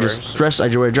wear whatever. just dress. I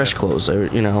wear dress clothes.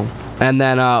 And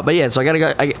then, but yeah. So I gotta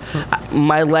go.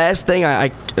 My last thing,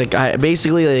 the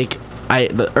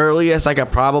earliest I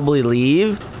could probably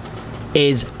leave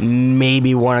is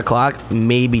maybe 1 o'clock,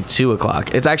 maybe 2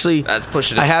 o'clock. It's actually That's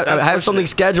pushing it. I have something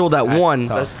scheduled at 1.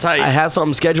 That's tight. I have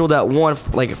something scheduled at 1,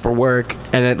 like for work,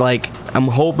 and I'm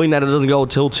hoping that it doesn't go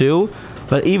till 2.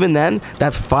 But even then,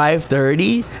 that's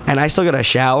 5:30, and I still gotta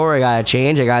shower. I gotta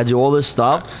change. I gotta do all this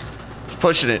stuff. It's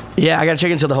pushing it. Yeah, I gotta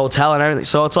check into the hotel and everything.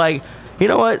 So it's like, you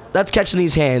know what? That's catching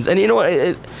these hands. And you know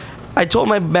what? I told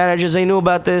my managers they knew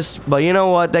about this, but you know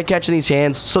what? They're catching these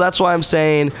hands. So that's why I'm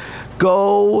saying,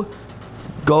 go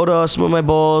to Smooth My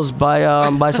Balls,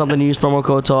 buy something, use promo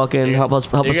code Talking, help us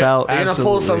out. You're gonna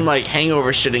pull Absolutely. some like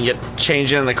hangover shit and get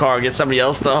changed in the car, get somebody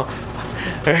else to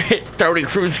throw it in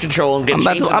cruise control and get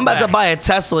changed. I'm about to buy a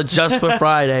Tesla just for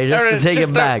Friday, just to take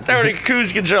it back. Throw it in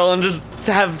cruise control and just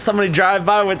have somebody drive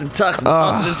by with the tux and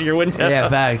toss it into your window. Yeah,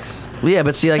 facts. Yeah,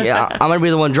 but see, like, I'm gonna be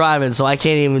the one driving, so I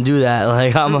can't even do that.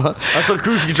 Like, That's what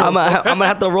cruise control. I'm gonna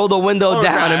have to roll the window Auto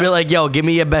down drive. and be like, "Yo, give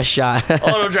me your best shot."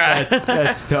 Auto drive.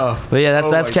 That's tough. But yeah,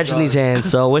 that's my catching God. these hands.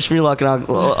 So wish me luck, and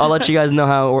I'll let you guys know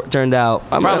how it turned out.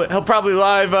 He'll probably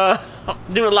live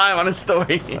do it live on his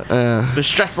story. The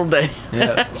stressful day.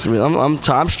 Yeah.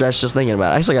 I'm stressed just thinking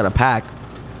about it. I still gotta pack.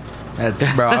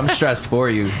 Bro, I'm stressed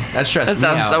for you. That stressed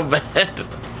That me sounds out. so bad.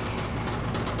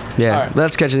 Yeah, All right.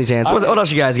 that's catching these hands. What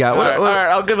else you guys got? All right,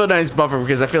 I'll give a nice buffer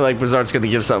because I feel like Bizarre's going to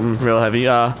give something real heavy.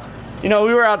 We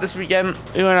were out this weekend.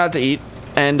 We went out to eat,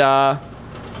 and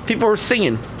people were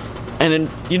singing. And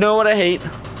then, you know what I hate?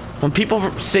 When people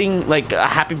sing like a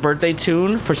happy birthday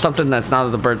tune for something that's not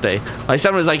the birthday. Like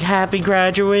someone's like, happy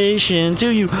graduation to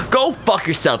you. Go fuck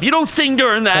yourself. You don't sing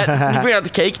during that. You bring out the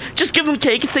cake. Just give them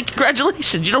cake and say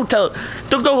congratulations. You don't go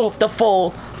the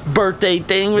full birthday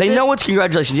thing with They it. know it's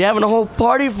congratulations. You're having a whole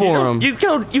party for them. You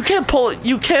can't pull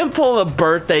the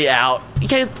birthday out. You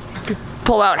can't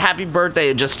pull out happy birthday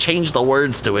and just change the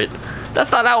words to it.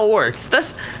 That's not how it works.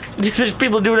 There's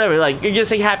people do whatever. Like you're gonna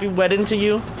say happy wedding to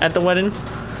you at the wedding.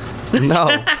 No,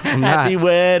 I'm not. Happy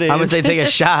wedding. I'm gonna say take a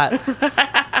shot.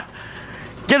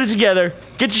 Get it together.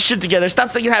 Get your shit together. Stop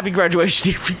singing happy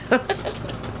graduation. All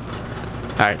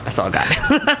right, that's all I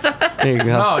got. There you go.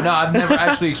 No, I've never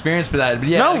actually experienced that. But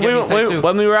yeah, No,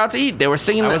 when we were out to eat, they were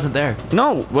singing. I wasn't there.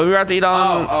 No, when we were out to eat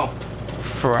on Oh.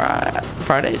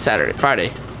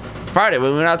 Friday,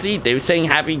 when we went out to eat, they were saying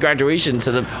happy graduation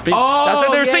to the people. Oh, That's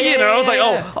what they were yeah, singing. yeah, and I was like,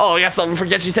 yeah. I got something for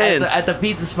Getchy's hands. At the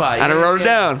pizza spot. And I wrote it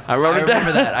down. I wrote it down.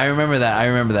 I remember that.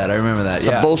 That's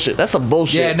Yeah. some bullshit. That's some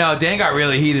bullshit. Yeah, no, Dan got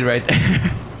really heated right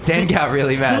there. Dan got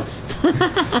really mad.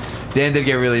 Dan did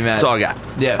get really mad. That's all I got.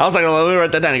 Yeah. I was like, let me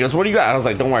write that down. He goes, what do you got? I was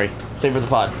like, don't worry. Save for the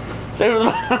pod. Save for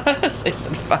the pod. Save for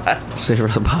the pod. Save for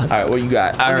the pot. All right, what you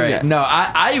got? All What do you right. got? No,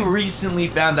 I recently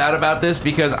found out about this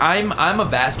because I'm a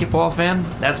basketball fan.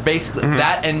 That's basically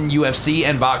that, and UFC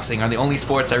and boxing are the only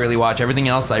sports I really watch. Everything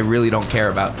else I really don't care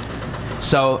about.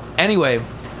 So anyway,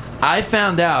 I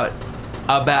found out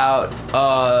about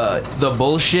the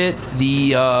bullshit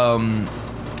the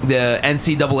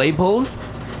NCAA pulls,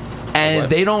 and What?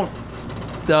 they don't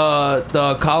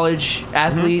the college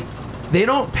athlete they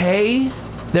don't pay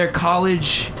their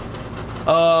college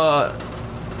the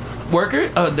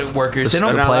workers. They The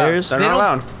don't players? They're They not don't-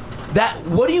 allowed. that.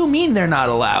 What do you mean they're not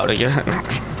allowed?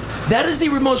 That is the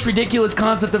most ridiculous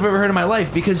concept I've ever heard in my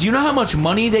life, because you know how much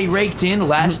money they raked in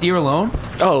last year alone?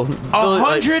 Oh,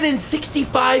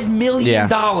 $165 million.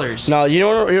 No, you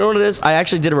know what it is? I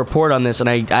actually did a report on this, and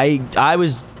I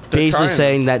was basically trying.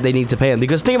 saying that they need to pay them,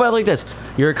 because think about it like this: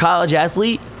 you're a college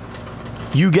athlete,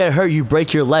 you get hurt, you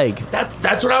break your leg.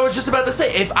 That's what I was just about to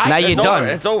say. If I Now you're done.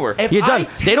 It's over. If You're I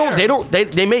done.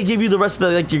 They may give you the rest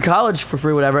of your college for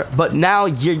free, whatever. But now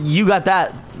you got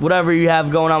that whatever you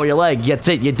have going on with your leg. That's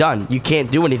it. You're done. You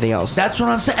can't do anything else. That's what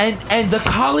I'm saying. And the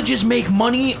colleges make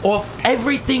money off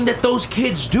everything that those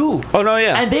kids do. Oh no,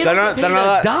 yeah. And they They're don't not- get they're paid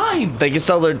not a dime. They can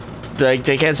sell they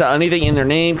can't sell anything in their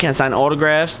name. Can't sign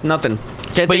autographs. Nothing.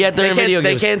 But yet they're in video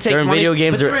games. They can't take They're in money. video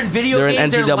games. But they're in video they're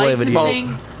games, in they're NCAA video licensing.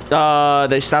 games.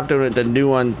 They stopped doing it. The new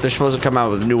one. They're supposed to come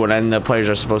out with a new one, and the players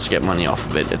are supposed to get money off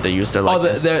of it if they use their Oh,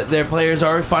 likeness. their players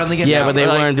are finally getting Yeah, out. but they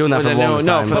weren't doing that with for the no, longest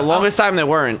no, time. for the longest time they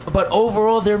weren't. But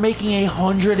overall, they're making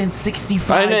 $165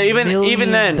 And even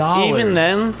million.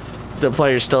 then, the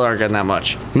players still aren't getting that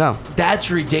much. No.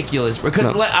 That's ridiculous.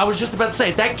 Because No. I was just about to say,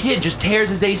 if that kid just tears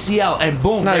his ACL and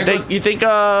boom, No, there goes, you think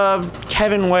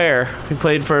Kevin Ware, who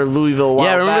played for Louisville a while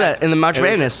Yeah, remember back, that in the March it was-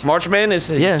 Madness. March Madness.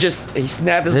 Yeah. He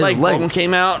snapped his His leg. leg. Bone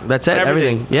came out. That's it, and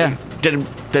everything, yeah. Didn't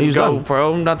He's go done.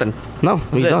 pro. Nothing. No,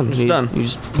 he's it. done. He's done.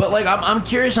 He's but like I'm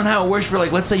curious on how it works for,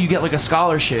 like, let's say you get like a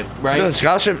scholarship, right? No,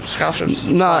 scholarships.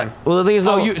 not. fine. Well, the thing is,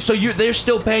 Oh, no. they're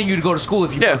still paying you to go to school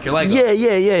if you Yeah. broke your leg. up.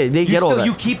 Yeah. They get all that.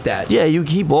 You keep that. Yeah, you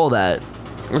keep all that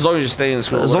As long as you stay in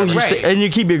school. as long as you Right. stay, and you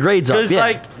keep your grades up. Because Yeah.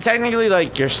 like technically,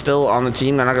 like you're still on the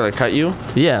team. They're not gonna cut you.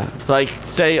 Yeah. Like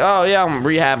say, oh yeah, I'm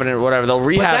rehabbing it or whatever. They'll But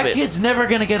rehab that it. kid's never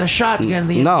gonna get a shot to get in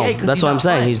the No, NBA. 'cause that's he's what I'm not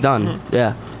saying. playing. He's done.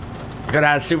 Yeah. Gotta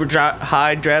have super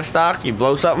high draft stock. You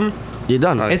blow something. You're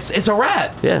done. Like- It's a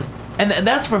wrap. Yeah. And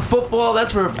that's for football.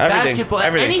 That's for basketball.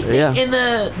 everything. Anything Yeah. in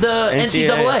the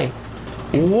NCAA.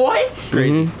 What?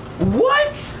 Crazy.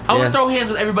 What? I want Yeah. to throw hands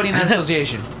with everybody in that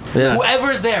association. Yeah.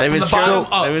 Whoever's there, They've from been the screwing. bottom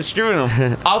They've been up. screwing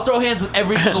them. I'll throw hands with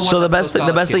every single one. So of the those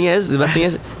best thing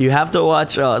is you have to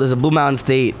watch. There's a Blue Mountain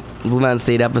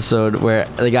State episode where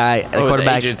the guy, the Oh, the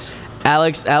quarterback, agents.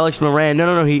 Alex Moran.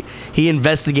 No. He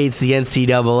investigates the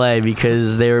NCAA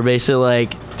because they were basically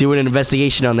like doing an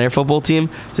investigation on their football team.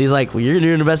 So he's like, well, you're gonna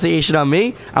do an investigation on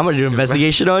me. I'm gonna do an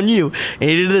investigation on you. And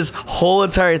he did this whole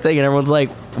entire thing, and everyone's like,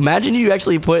 imagine you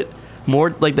actually put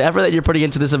more like the effort that you're putting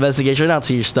into this investigation out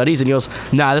to your studies, and he goes,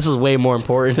 nah, this is way more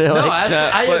important. No, Like,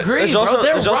 I but agree, it's bro. also-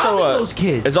 They're it's also, robbing those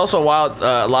kids. It's also wild.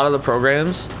 A lot of the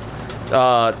programs,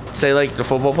 say like the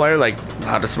football player, like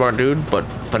not a smart dude, but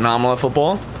phenomenal at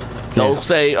football. They'll Yeah.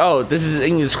 say, "Oh, this is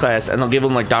English class," and they'll give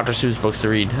him like Dr. Seuss books to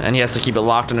read, and he has to keep it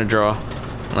locked in a drawer.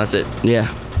 And that's it. yeah,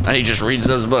 And he just reads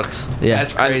those books. yeah,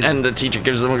 That's crazy. And the teacher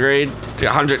gives them a grade,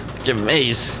 100, give him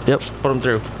A's. Yep. Put them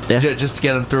through. yeah. Just to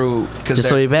get them through. Just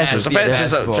so he passes. Nasty at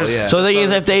Just- basketball, just- yeah. So the thing is,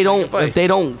 So if they don't play.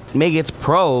 make it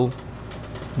pro,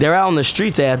 they're out on the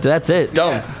streets after. That's it.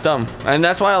 Dumb. And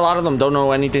that's why a lot of them don't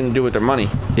know anything to do with their money.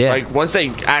 Yeah. Like once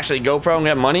they actually go pro and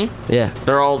get money, Yeah,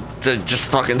 they're all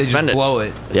just fucking they spend just it. blow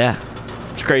it. yeah.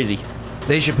 It's crazy.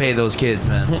 They should pay those kids,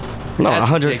 man. No, That's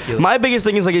 100. ridiculous. My biggest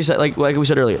thing is like you said, like we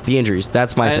said earlier, the injuries.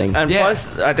 That's my thing. And Yeah.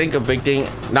 plus, I think a big thing,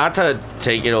 not to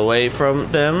take it away from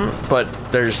them, but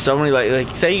there's so many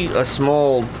like say a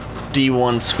small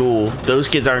D1 school, those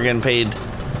kids aren't getting paid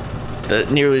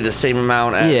nearly the same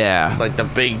amount as Yeah. like the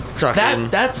big fucking.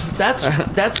 That's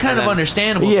kind of then-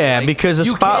 understandable. Yeah, Like, because the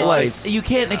you can't- spotlights- You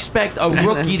can't expect a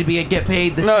rookie to get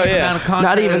paid the No, same yeah. amount of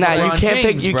contract. Not even as that. You LeBron can't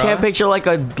James, you bro. can't picture like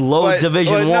a low But-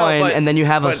 Division but no, One, but- and then you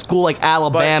have a but- school like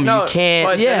Alabama. no, you can't.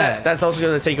 But yeah. that's also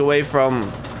going to take away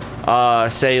from,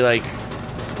 say like,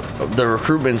 the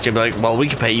recruitment's gonna be like, well, we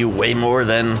could pay you way more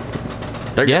than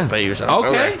they're Yeah. gonna pay you. So don't go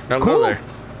Okay, there. Don't cool. go there.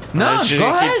 No, It's just go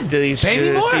gonna keep ahead. these- Pay me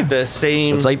gonna more. keep the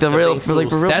same. It's like the real, main it's like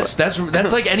the schools. real.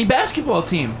 That's like any basketball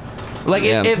team. Like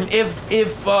Yeah.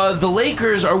 if the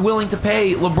Lakers are willing to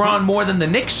pay LeBron more than the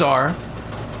Knicks are,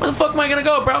 where the fuck am I gonna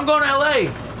go, bro? I'm going to LA.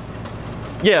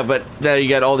 Yeah, but now you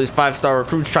got all these 5-star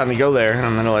recruits trying to go there,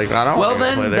 and then they're like, I don't Well, want to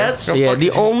then play there. that's- Go Yeah, fuck the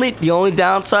yourself. only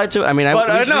downside to it. I mean, But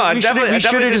I know, I we definitely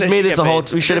should have think just they made should this a get whole.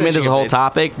 paid. We should have They made this should a whole get paid.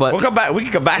 topic, but We'll come back. We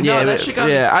can come back. Yeah, No, that that- shit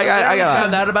I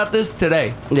found got. out about this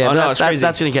today. Yeah, Oh, but no, it's crazy.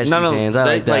 that's gonna catch None these of hands.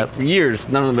 I they- like that. years,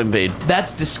 none of them been paid.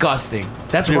 That's disgusting.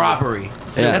 That's Super. robbery.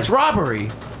 Yeah. That's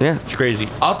robbery. Yeah. It's crazy.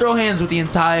 I'll throw hands with the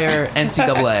entire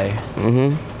NCAA.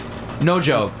 Mm-hmm. No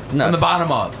joke. nuts. From the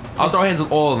bottom up. I'll throw hands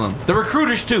with all of them. The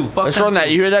recruiters too. Fuck Let's them run that.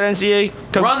 too. You hear that, NCAA?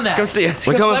 Come, Run that. Come see us.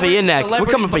 We're coming for your neck. We're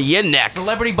Celebrity coming for your neck.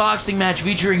 Celebrity boxing match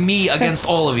featuring me against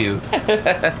all of you.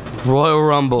 Royal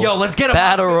Rumble. Yo, let's get a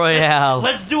Battle Royale.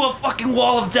 Let's do a fucking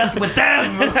wall of death with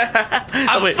them.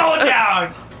 I'm Wait. so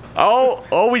down.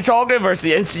 Oh, we talking versus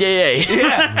the NCAA.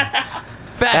 Yeah.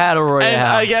 Facts. Battle And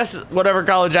Royale. I guess whatever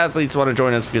college athletes want to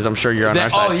join us, because I'm sure you're on our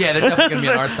side. Oh yeah, they're definitely gonna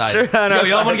be on our side. Sure, on Yo, our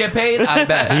y'all side. wanna get paid? I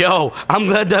bet. Yo, I'm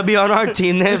glad to be on our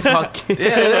team. They fucking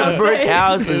that's what I'm brick saying.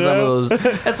 houses. Some of those.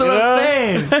 That's what I'm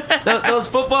saying. Those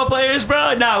football players,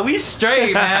 bro. Nah, we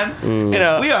straight, man. You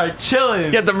know, We are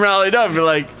chilling. get them rallied up. You're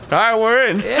like, all right, we're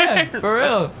in. Yeah, for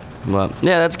real. Well,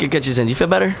 yeah, that's good. Catch you in. You feel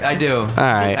better? I do. All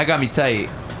right. I got me tight.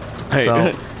 Hey,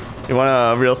 So- you want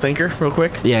a real thinker, real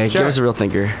quick? Yeah, Sure. give us a real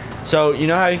thinker. So you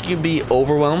know how you could be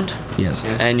overwhelmed, Yes.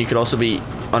 Yes. and you could also be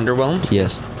underwhelmed.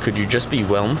 Yes. Could you just be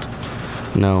whelmed?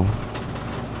 No.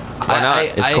 Why not?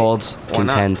 It's called Why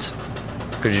not? content.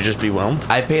 Could you just be whelmed?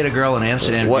 I paid a girl in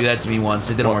Amsterdam What- to do that to me once.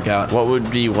 It didn't work out. What would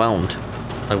be whelmed?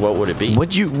 Like, what would it be?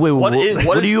 What you wait? What What, is- what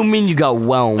what is- do you mean you got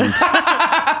whelmed?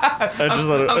 I just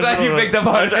let it, I'm glad you picked up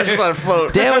on it. I just let it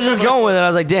float. Dan was just going with it. I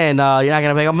was like, Dan, you're not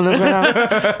gonna pick up on this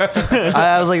right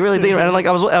now. I was like really thinking, and like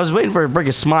I was waiting for a break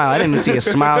a smile. I didn't see a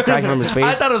smile cracking from his face.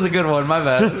 I thought it was a good one. My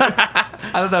bad.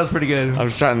 I thought that was pretty good. I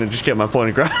was trying to just get my point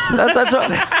across.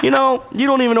 That's you know, you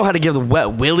don't even know how to give the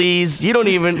wet willies. You don't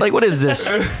even like what is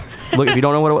this? Look, if you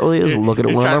don't know what a willy is, look at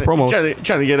one of our promos.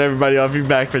 Trying to get everybody off your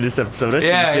back for this episode. I see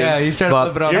Yeah, you too. yeah. He's trying to But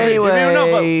flip it on. You me. anyway- don't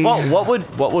know,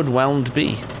 but what would whelmed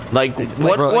be? Like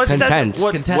what bro, what content. sets,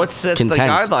 what, Content. what sets the Content.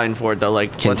 guideline for it though?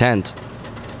 Like what's- Content.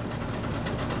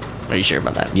 Are you sure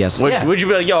about that? Yes. Would, Yeah. would you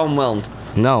be like, yo, I'm whelmed?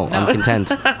 No, No. I'm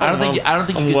content. I don't think. I don't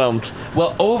think I'm you could. whelmed.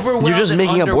 Well, overwhelmed. You're just and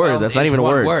making up words. underwhelmed That's not is even a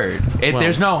one word.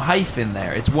 There's no hyphen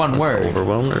there. It's one word.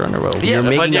 Overwhelmed or underwhelmed? Yeah, You're but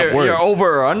making up you're, words. You're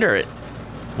over or under it.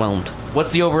 Whelmed.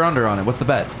 What's the over under on it? What's the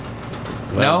bet?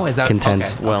 No, is that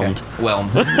Content. Okay. Whelmed. Okay.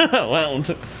 Whelmed.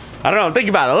 Whelmed. I don't know. Think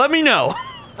about it. Let me know.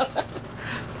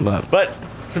 But But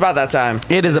it's about that time.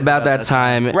 it is about that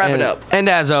time. Wrap it and, up. And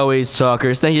as always,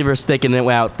 talkers, thank you for sticking it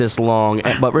out this long.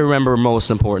 But remember,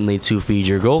 most importantly, to feed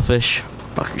your goldfish.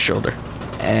 Fuck your shoulder.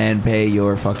 And pay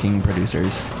your fucking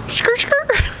producers. Screw.